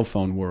of the cell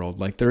phone world,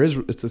 like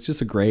it's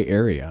just a gray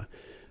area.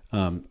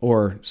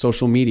 Or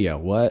social media.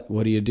 What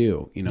do you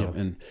do?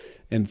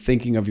 And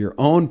thinking of your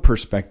own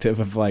perspective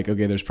of like,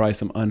 okay, there's probably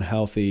some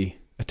unhealthy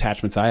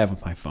attachments I have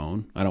with my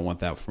phone. I don't want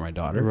that for my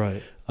daughter.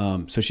 Right.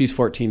 So she's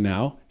 14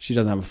 now. She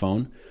doesn't have a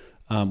phone.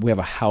 We have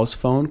a house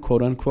phone,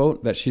 quote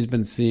unquote, that she's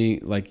been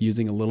seeing, like,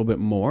 using a little bit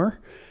more.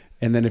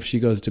 And then if she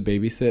goes to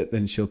babysit,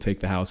 then she'll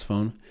take the house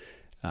phone.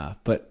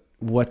 But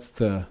what's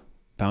the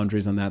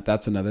boundaries on that?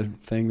 That's another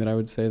thing that I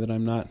would say that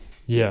I'm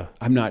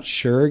not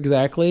sure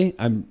exactly.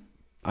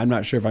 I'm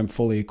not sure if I'm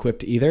fully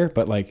equipped either,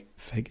 but like,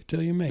 fake it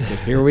till you make it.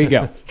 Here we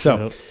go.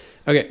 So,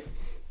 okay.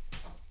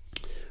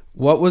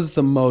 What was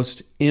the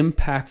most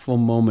impactful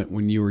moment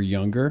when you were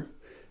younger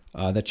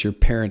that your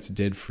parents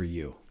did for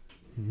you?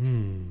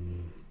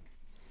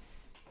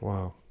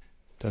 Wow.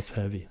 That's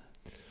heavy.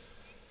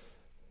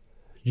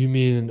 You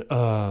mean,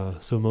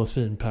 so most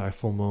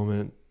impactful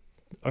moment,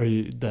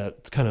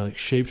 that kind of like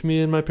shaped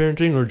me in my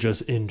parenting, or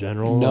just in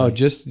general? No,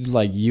 just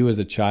like you as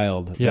a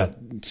child.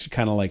 That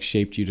kind of like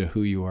shaped you to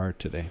who you are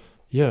today.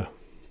 Yeah,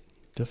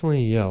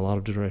 definitely. Yeah. A lot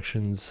of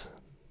directions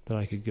that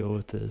I could go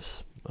with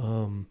this.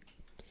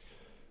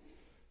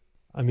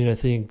 I mean, I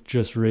think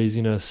just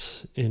raising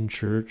us in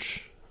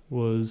church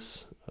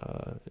was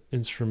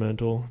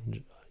instrumental,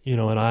 you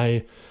know. And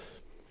I,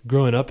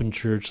 growing up in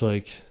church,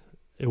 like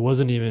it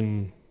wasn't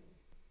even,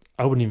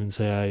 I wouldn't even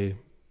say I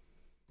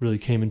really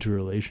came into a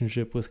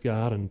relationship with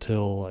God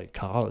until like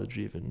college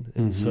even.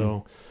 And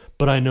so,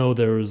 but I know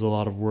there was a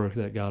lot of work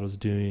that God was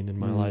doing in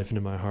my life and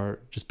in my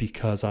heart just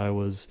because I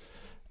was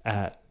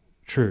at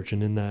church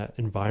and in that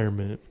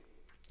environment.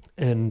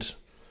 And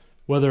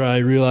whether I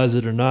realized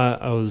it or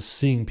not, I was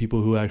seeing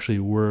people who actually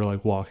were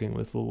like walking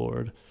with the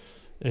Lord.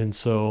 And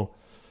so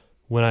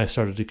when I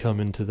started to come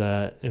into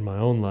that in my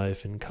own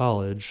life in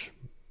college,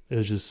 it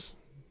was just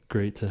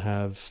great to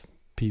have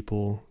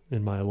people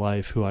in my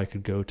life who I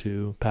could go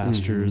to,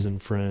 pastors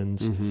and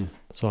friends.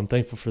 So I'm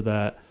thankful for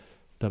that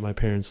my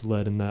parents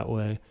led in that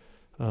way.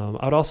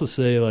 I'd also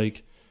say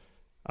like,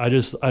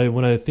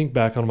 when I think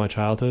back on my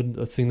childhood,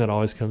 a thing that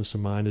always comes to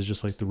mind is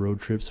just like the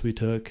road trips we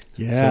took.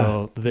 Yeah.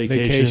 So the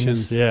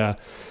vacations. Yeah.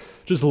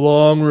 Just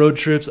long road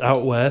trips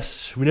out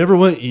west. We never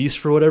went east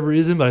for whatever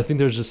reason, but I think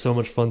there's just so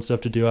much fun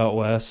stuff to do out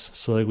west.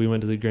 So like we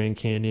went to the Grand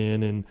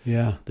Canyon and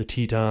the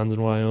Tetons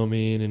in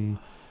Wyoming and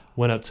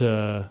went up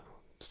to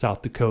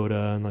South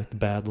Dakota and like the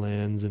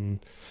Badlands and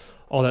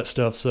all that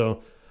stuff.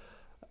 So,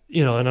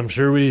 you know, and I'm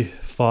sure we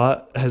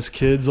fought as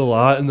kids a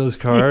lot in those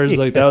cars.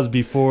 Like that was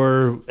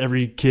before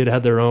every kid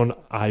had their own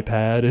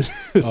iPad.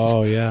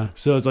 Oh yeah.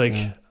 So it's like,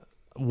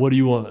 what do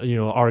you want, you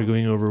know,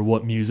 arguing over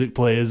what music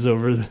plays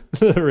over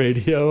the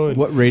radio and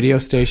what radio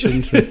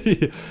station.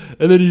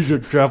 and then you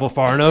travel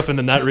far enough and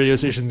then that radio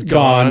station's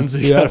gone. So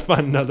you gotta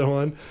find another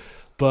one.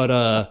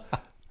 But,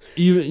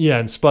 even,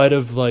 in spite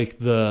of like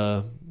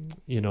the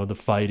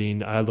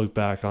fighting, I look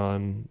back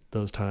on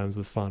those times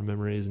with fond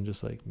memories and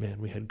just like, man,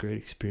 we had great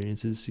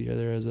experiences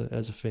together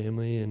as a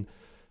family, and,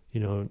 you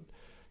know,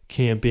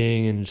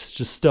 camping and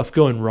just stuff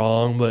going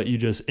wrong, but you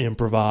just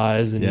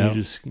improvise and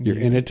you're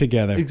in it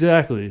together.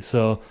 Exactly.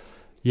 So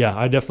yeah,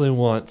 I definitely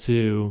want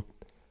to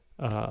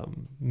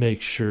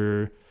make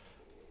sure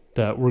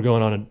that we're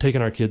going on and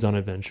taking our kids on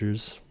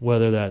adventures,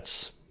 whether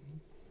that's,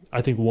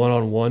 I think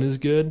one-on-one is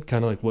good,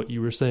 kind of like what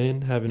you were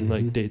saying, having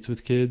like dates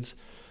with kids.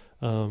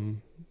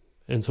 And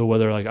so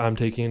whether like I'm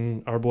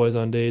taking our boys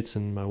on dates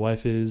and my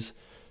wife is,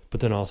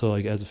 but then also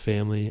like as a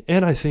family.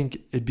 And I think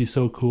it'd be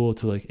so cool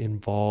to like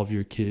involve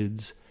your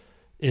kids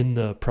in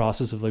the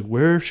process of like,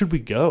 where should we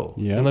go?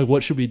 Yeah. And like,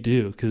 what should we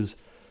do? Because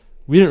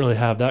we didn't really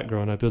have that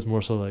growing up. It was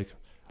more so like,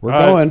 we're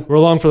going. Right, we're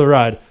along for the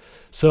ride.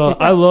 So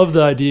I love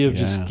the idea of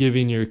just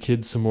giving your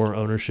kids some more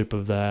ownership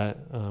of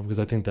that, because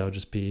I think that would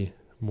just be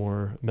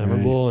more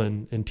memorable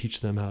and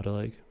teach them how to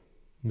like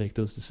make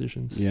those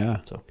decisions.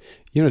 Yeah. So,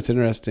 you know, it's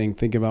interesting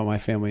thinking about my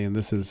family, and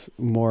this is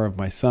more of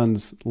my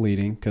son's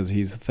leading because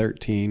he's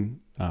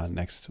 13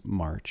 next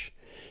March.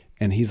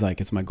 And he's like,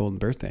 it's my golden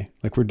birthday.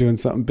 Like we're doing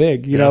something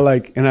big, you know,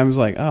 like, and I was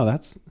like, oh,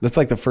 that's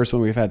like the first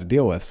one we've had to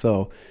deal with.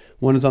 So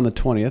one is on the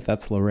 20th,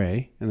 that's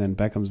Lorraine. And then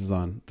Beckham's is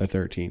on the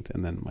 13th.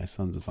 And then my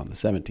son's is on the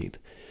 17th.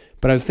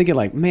 But I was thinking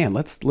like, man,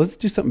 let's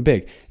do something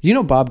big. Do you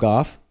know Bob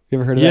Goff? You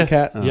ever heard of that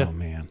cat? Oh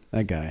man,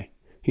 that guy,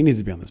 he needs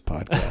to be on this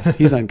podcast.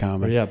 He's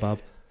uncommon. Yeah, Bob.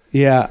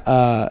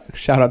 Yeah.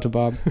 Shout out to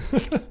Bob.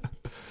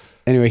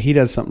 Anyway, he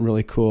does something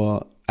really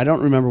cool. I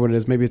don't remember what it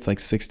is. Maybe it's like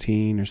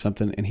 16 or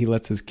something. And he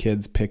lets his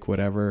kids pick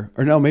whatever.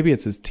 Or no, maybe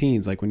it's his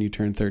teens. Like when you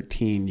turn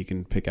 13, you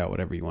can pick out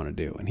whatever you want to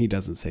do. And he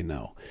doesn't say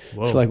no.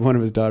 Whoa. So like one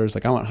of his daughters,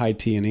 like, I want high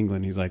tea in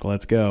England. He's like,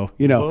 let's go.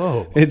 You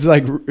know, It's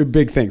like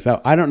big things.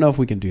 Now, I don't know if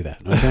we can do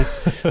that.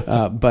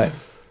 Okay.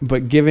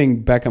 But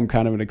giving Beckham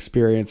kind of an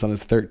experience on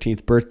his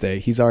 13th birthday,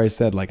 he's always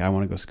said like, I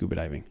want to go scuba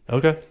diving.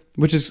 Okay.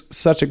 Which is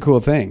such a cool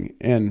thing.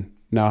 And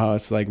now how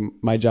it's like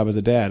my job as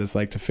a dad is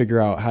like to figure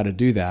out how to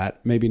do that.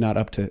 Maybe not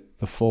up to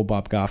the full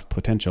Bob Goff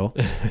potential,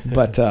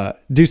 but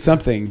do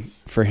something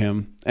for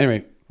him.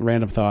 Anyway,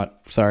 random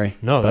thought. Sorry.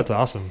 No, that's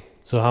awesome.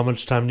 So how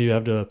much time do you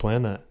have to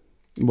plan that?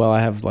 Well,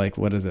 I have like,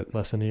 what is it?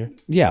 Less than a year?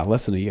 Yeah,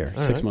 less than a year.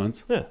 All 6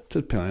 months. Yeah.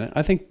 To plan it.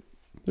 I think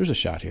there's a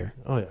shot here.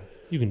 Oh, yeah.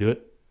 You can do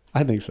it.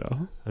 I think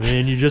so. I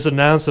mean, you just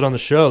announced it on the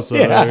show, so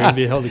you're going to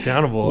be held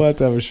accountable. We'll have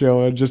to have a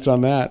show just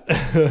on that.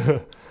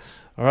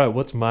 All right.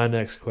 What's my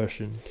next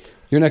question?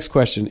 Your next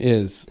question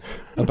is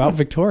about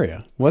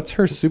Victoria. What's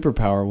her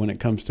superpower when it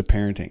comes to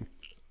parenting?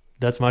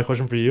 That's my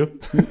question for you?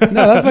 No,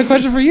 that's my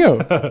question for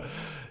you.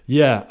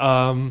 Yeah.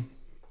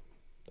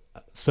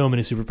 So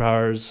many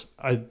superpowers.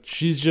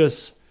 She's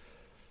just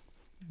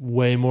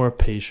way more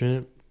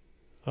patient.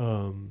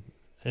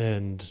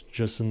 And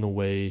just in the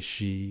way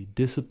she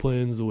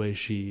disciplines, the way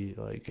she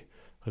like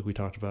we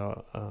talked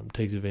about,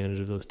 takes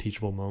advantage of those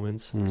teachable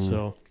moments. Mm-hmm.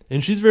 So,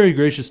 and she's very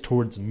gracious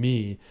towards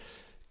me,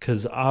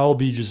 because I'll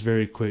be just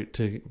very quick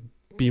to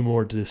be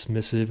more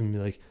dismissive and be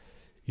like,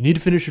 you need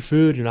to finish your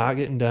food. You're not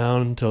getting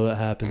down until that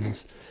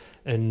happens.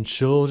 And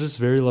she'll just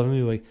very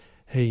lovingly be like,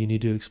 hey, you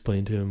need to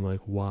explain to him like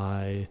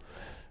why.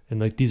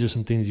 And like, these are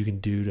some things you can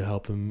do to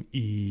help him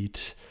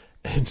eat.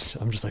 And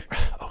I'm just like,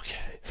 okay.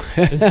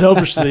 And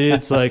selfishly,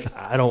 it's like,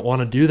 I don't want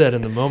to do that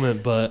in the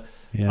moment, but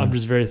I'm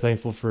just very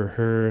thankful for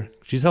her.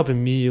 She's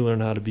helping me learn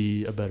how to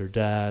be a better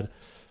dad.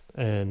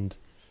 And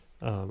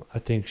I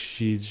think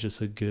she's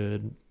just a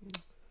good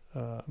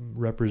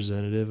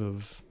representative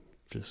of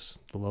just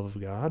the love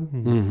of God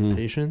and Mhm.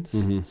 patience.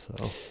 Mhm. So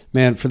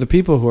Man, for the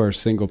people who are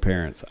single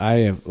parents, I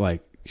have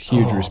like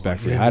huge Oh,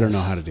 respect my for you. I don't know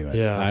goodness. how to do it.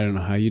 Yeah. I don't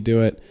know how you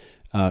do it.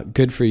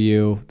 Good for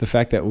you. The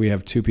fact that we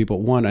have two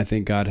people. One, I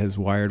think God has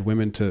wired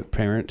women to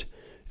parent,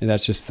 and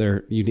that's just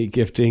their unique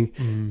gifting.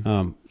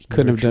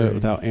 Couldn't have done it Nurturing.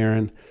 without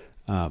Aaron.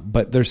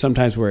 But there's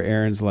sometimes where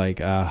Aaron's like,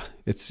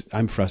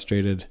 I'm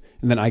frustrated,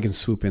 and then I can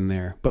swoop in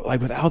there. But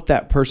like without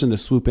that person to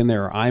swoop in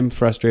there, or I'm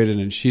frustrated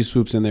and she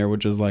swoops in there,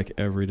 which is like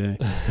every day.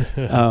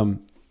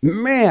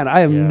 Man, I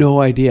have Yeah.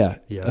 no idea.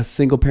 Yeah. A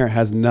single parent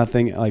has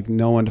nothing, like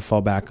no one to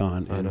fall back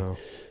on. I And know.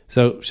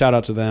 so shout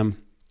out to them.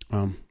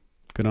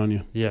 Good on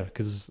you. Yeah,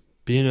 because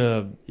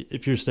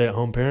if you're a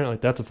stay-at-home parent,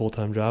 like that's a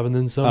full-time job, and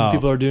then some Oh.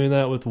 people are doing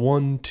that with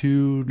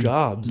 1-2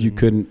 jobs. You and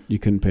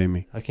couldn't pay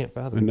me I can't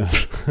fathom.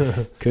 enough.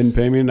 Couldn't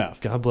pay me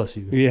enough. God bless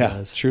you. Yeah,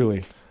 guys.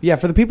 truly. Yeah,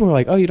 for the people who are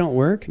like, oh, you don't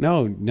work?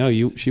 No,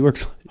 she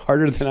works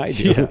harder than I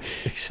do. Yeah,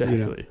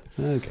 exactly.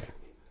 Okay.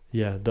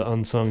 Yeah, the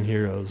unsung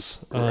heroes.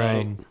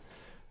 Right.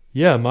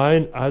 Yeah,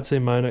 I'd say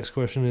my next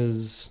question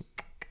is,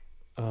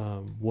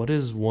 what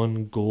is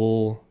one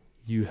goal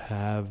you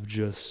have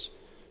just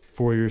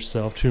for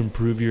yourself to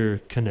improve your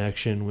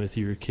connection with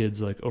your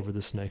kids, like over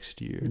this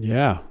next year?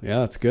 Yeah,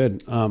 that's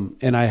good.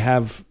 And I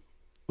have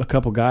a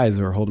couple guys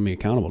who are holding me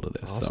accountable to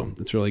this, Awesome.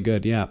 so it's really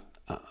good. Yeah.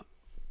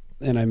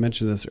 And I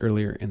mentioned this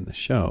earlier in the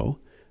show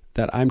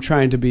that I'm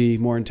trying to be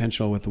more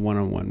intentional with the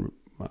one-on-one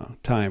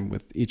time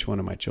with each one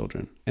of my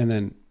children, and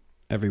then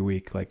every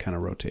week, like kind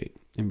of rotate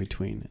in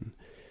between. And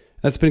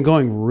that's been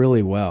going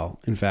really well,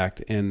 in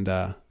fact. And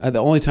the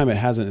only time it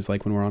hasn't is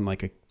like when we're on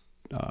like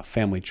a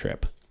family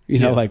trip,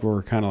 Yeah. like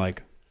we're kind of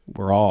like,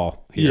 we're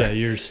all here. Yeah,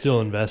 you're still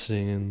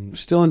investing in.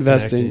 Still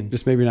investing, connecting.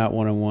 just maybe not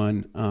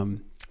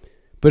one-on-one.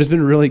 But it's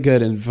been really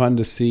good and fun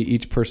to see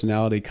each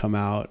personality come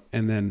out,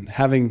 and then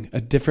having a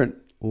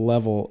different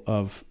level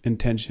of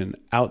intention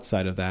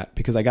outside of that,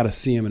 because I got to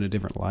see them in a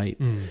different light,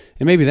 and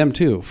maybe them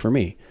too for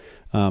me.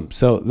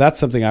 So that's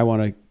something I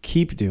want to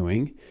keep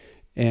doing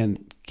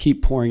and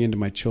keep pouring into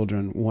my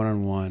children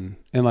one-on-one.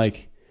 And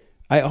like,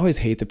 I always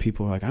hate the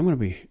people who are like, I'm going to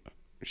be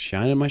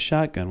shining my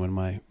shotgun when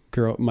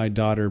my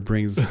daughter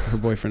brings her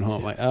boyfriend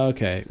home. Like,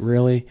 okay,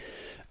 really?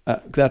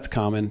 That's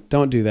common.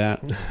 Don't do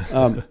that.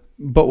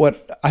 But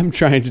what I'm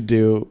trying to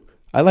do,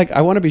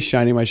 I want to be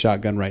shining my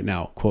shotgun right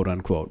now, quote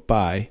unquote,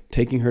 by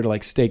taking her to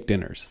like steak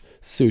dinners,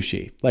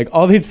 sushi, like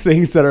all these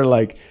things that are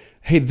like,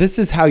 hey, this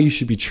is how you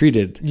should be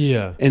treated.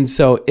 Yeah. And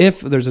so if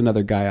there's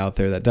another guy out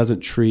there that doesn't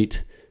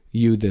treat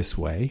you this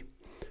way,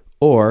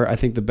 or I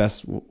think the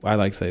best, I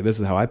like to say, this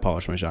is how I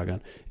polish my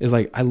shotgun, is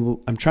like,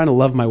 I'm trying to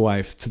love my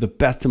wife to the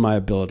best of my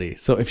ability.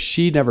 So if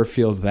she never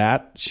feels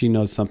that, she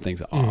knows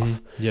something's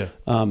off. Yeah.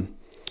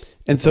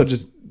 And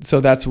so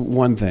that's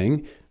one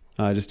thing,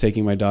 just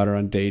taking my daughter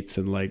on dates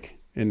and like,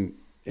 and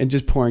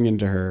just pouring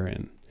into her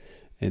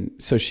and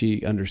so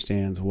she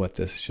understands what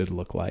this should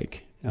look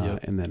like.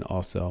 Yep. And then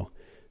also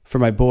for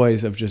my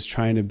boys of just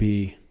trying to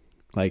be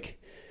like,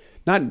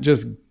 not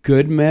just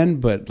good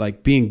men, but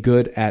like being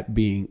good at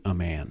being a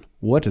man.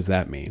 What does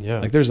that mean? Yeah.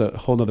 Like there's a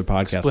whole nother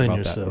podcast Explain about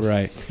yourself. that.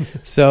 Right.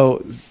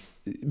 So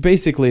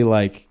basically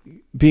like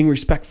being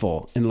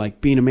respectful and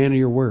like being a man of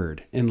your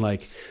word and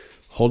like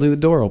holding the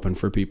door open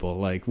for people.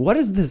 Like, what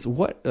is this?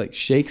 What, like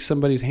shake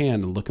somebody's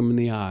hand and look them in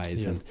the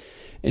eyes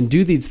and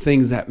do these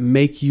things that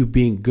make you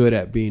being good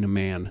at being a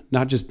man,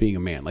 not just being a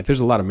man. Like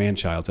there's a lot of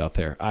man-childs out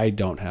there. I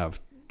don't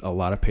have a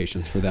lot of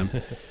patience for them.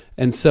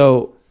 And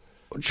so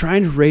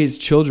trying to raise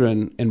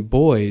children and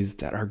boys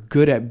that are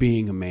good at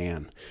being a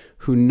man,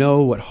 who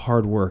know what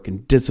hard work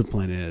and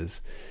discipline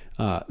is,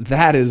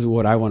 that is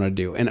what I want to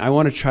do. And I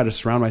want to try to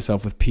surround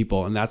myself with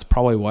people. And that's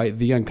probably why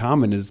The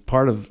Uncommon is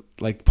part of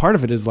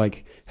it is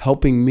like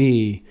helping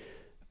me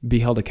be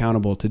held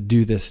accountable to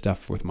do this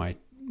stuff with my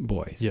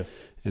boys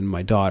and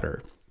my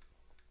daughter.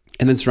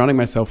 And then surrounding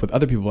myself with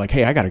other people like,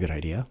 hey, I got a good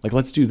idea. Like,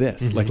 let's do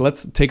this. Mm-hmm. Like,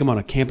 let's take them on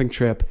a camping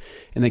trip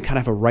and then kind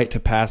of have a rite to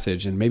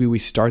passage. And maybe we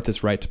start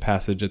this rite to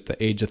passage at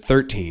the age of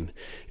 13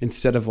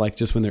 instead of like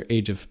just when they're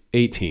age of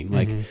 18.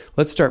 Like,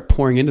 let's start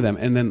pouring into them.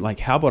 And then like,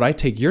 how about I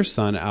take your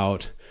son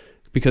out?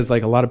 Because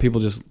like a lot of people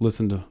just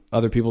listen to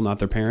other people, not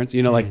their parents.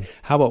 You know, like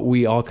how about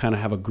we all kind of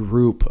have a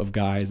group of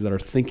guys that are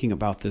thinking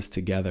about this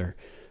together?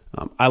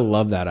 I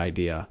love that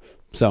idea.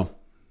 So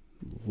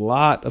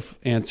lot of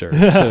answer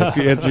to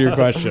answer your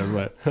question,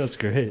 but That's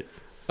great.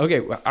 okay.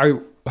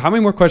 How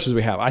many more questions do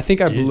we have? I think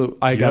I Do you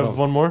have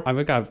one more?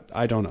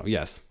 I don't know.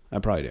 Yes, I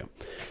probably do.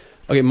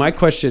 Okay. My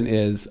question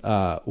is,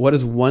 what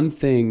is one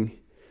thing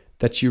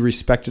that you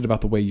respected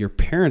about the way your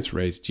parents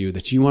raised you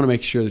that you want to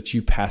make sure that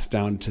you pass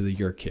down to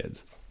your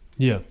kids?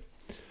 Yeah.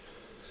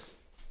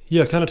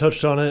 Yeah, kind of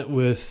touched on it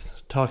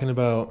with talking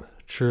about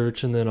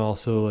church and then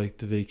also like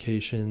the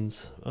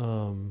vacations.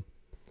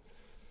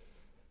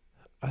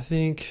 I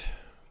think,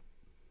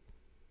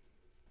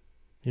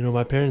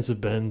 my parents have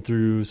been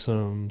through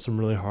some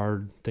really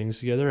hard things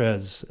together,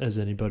 as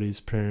anybody's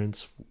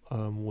parents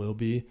will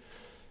be.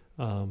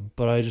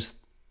 But I just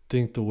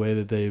think the way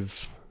that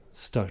they've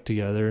stuck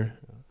together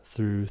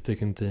through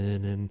thick and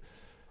thin, and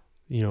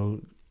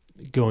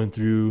going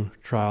through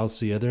trials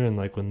together, and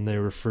like when they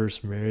were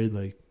first married,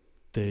 like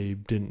they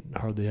didn't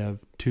hardly have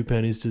 2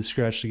 pennies to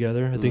scratch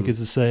together, I think is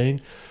the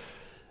saying.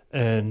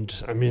 And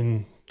I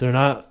mean, they're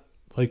not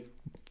like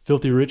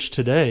filthy rich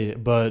today,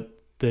 but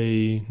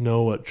they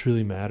know what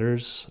truly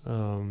matters.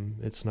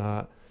 It's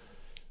not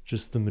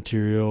just the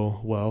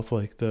material wealth,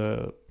 like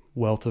the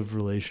wealth of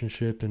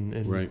relationship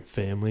and Right.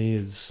 family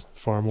is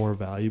far more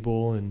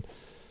valuable. And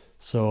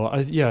so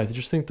I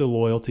just think the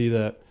loyalty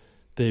that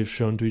they've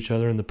shown to each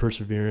other and the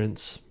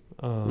perseverance,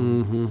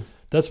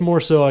 that's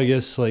more so, I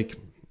guess, like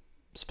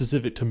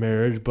specific to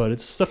marriage, but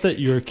it's stuff that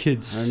your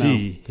kids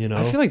see, you know?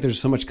 I feel like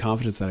there's so much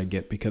confidence that I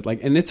get because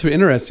like, and it's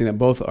interesting that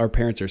both our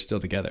parents are still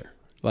together.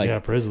 Like, yeah,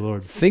 praise the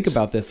Lord. Think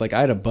about this. Like,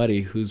 I had a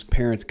buddy whose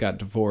parents got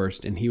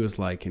divorced, and he was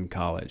like in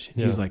college.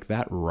 He was like,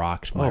 that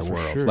rocked my for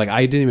world. sure. Like,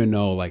 I didn't even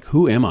know, like,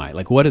 who am I?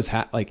 Like, what is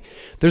like?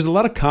 There's a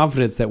lot of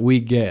confidence that we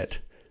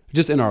get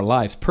just in our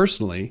lives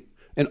personally,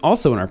 and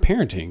also in our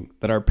parenting.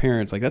 That our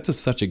parents, like, that's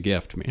such a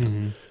gift,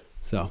 man.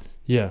 So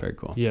Yeah, very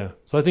cool. Yeah,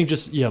 so I think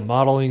just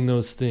modeling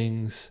those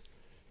things,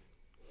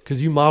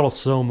 because you model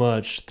so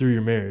much through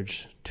your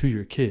marriage to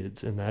your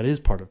kids, and that is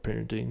part of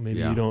parenting. Maybe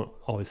you don't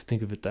always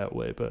think of it that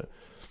way, but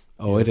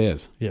it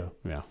is. Yeah,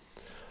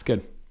 It's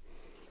good.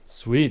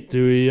 Sweet.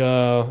 Do we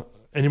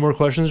any more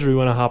questions, or do we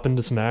want to hop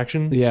into some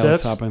action steps?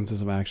 Let's hop into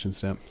some action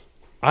steps.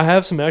 I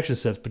have some action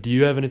steps, but do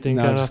you have anything?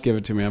 No, just give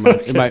it to me.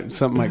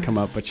 Something might come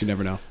up, but you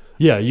never know.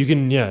 Yeah, you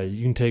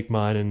can take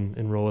mine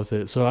and roll with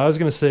it. So I was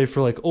going to say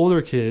for like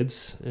older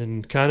kids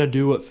and kind of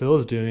do what Phil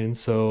is doing.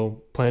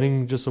 So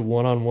planning just a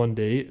one-on-one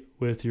date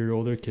with your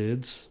older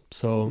kids.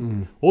 So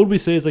what would we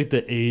say is like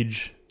the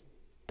age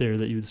there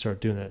that you would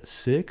start doing that?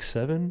 6,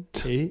 7,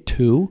 8?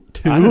 2?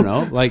 I don't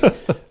know. Like,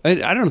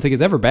 I don't think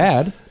it's ever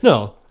bad.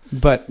 No.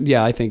 But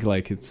yeah, I think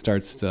like it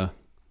starts to...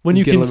 When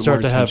you get a can little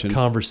start more to have attention.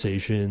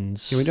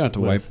 conversations. Yeah, we don't have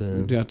to wipe.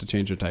 them. We don't have to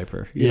change your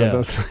diaper.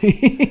 Yeah.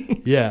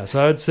 Yeah,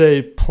 so I would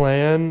say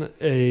plan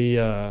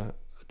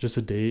just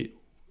a date,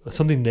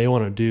 something they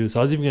want to do. So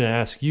I was even going to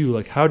ask you,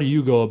 like, how do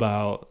you go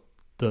about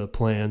the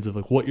plans of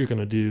like what you're going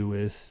to do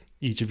with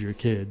each of your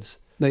kids?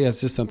 No, yeah, it's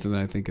just something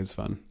that I think is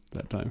fun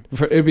that time.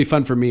 It'd be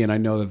fun for me, and I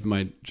know that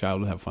my child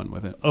would have fun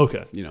with it.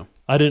 Okay. You know,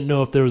 I didn't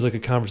know if there was like a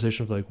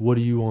conversation of like, what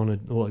do you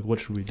want to, like, what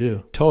should we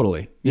do?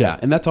 totally. Yeah,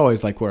 and that's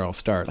always like where I'll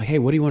start. Like, hey,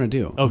 what do you want to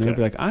do? And Okay. they'll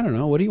be like, I don't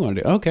know. What do you want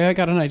to do? Okay, I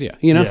got an idea.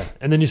 You know. Yeah.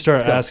 And then you start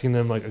Let's go. asking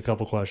them like a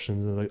couple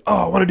questions and like,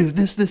 oh, I want to do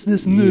this, this,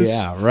 this, and this.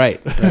 Yeah, right.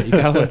 You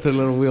gotta let the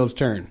little wheels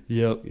turn.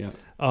 Yep. Yeah.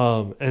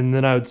 And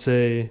then I would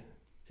say,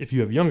 if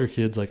you have younger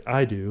kids like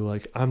I do,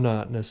 like I'm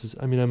not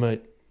necessarily, I mean, I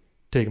might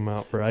take them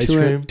out for ice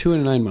cream. 2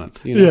 and 9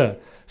 months. You know? Yeah.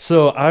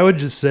 So I would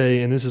just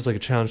say, and this is like a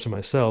challenge to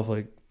myself,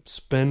 like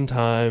spend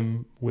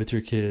time with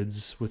your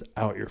kids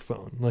without your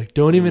phone. Like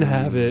don't even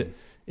have it.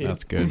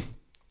 That's good.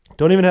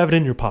 Don't even have it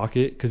in your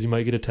pocket because you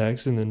might get a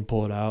text and then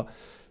pull it out.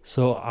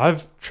 So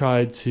I've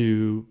tried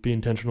to be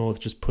intentional with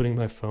just putting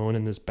my phone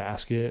in this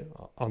basket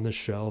on this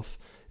shelf.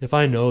 If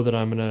I know that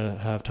I'm going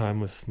to have time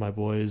with my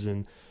boys,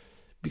 and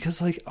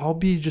because like I'll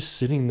be just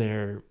sitting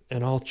there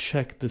and I'll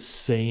check the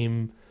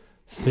same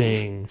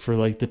thing for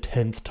like the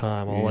 10th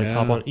time. I'll like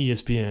hop on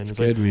ESPN. It's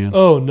good, like, man.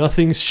 oh,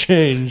 nothing's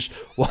changed.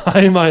 Why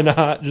am I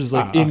not just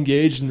like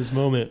engaged in this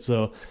moment?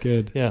 So It's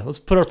good. yeah, let's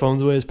put our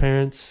phones away as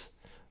parents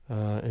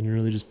and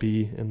really just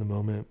be in the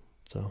moment.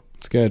 So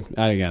It's good.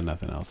 I got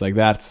nothing else. Like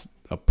that's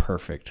a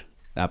perfect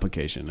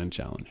application and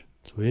challenge.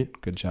 sweet.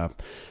 Good job.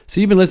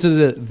 So you've been listening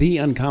to the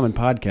Uncommon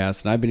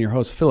Podcast, and I've been your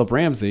host, Philip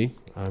Ramsey.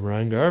 I'm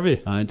Ryan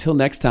Garvey. Until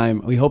next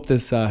time, we hope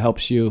this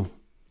helps you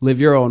live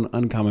your own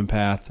uncommon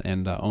path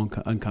and own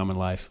uncommon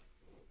life.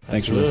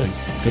 Thanks Absolutely. for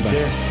listening. Take Goodbye.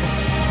 care.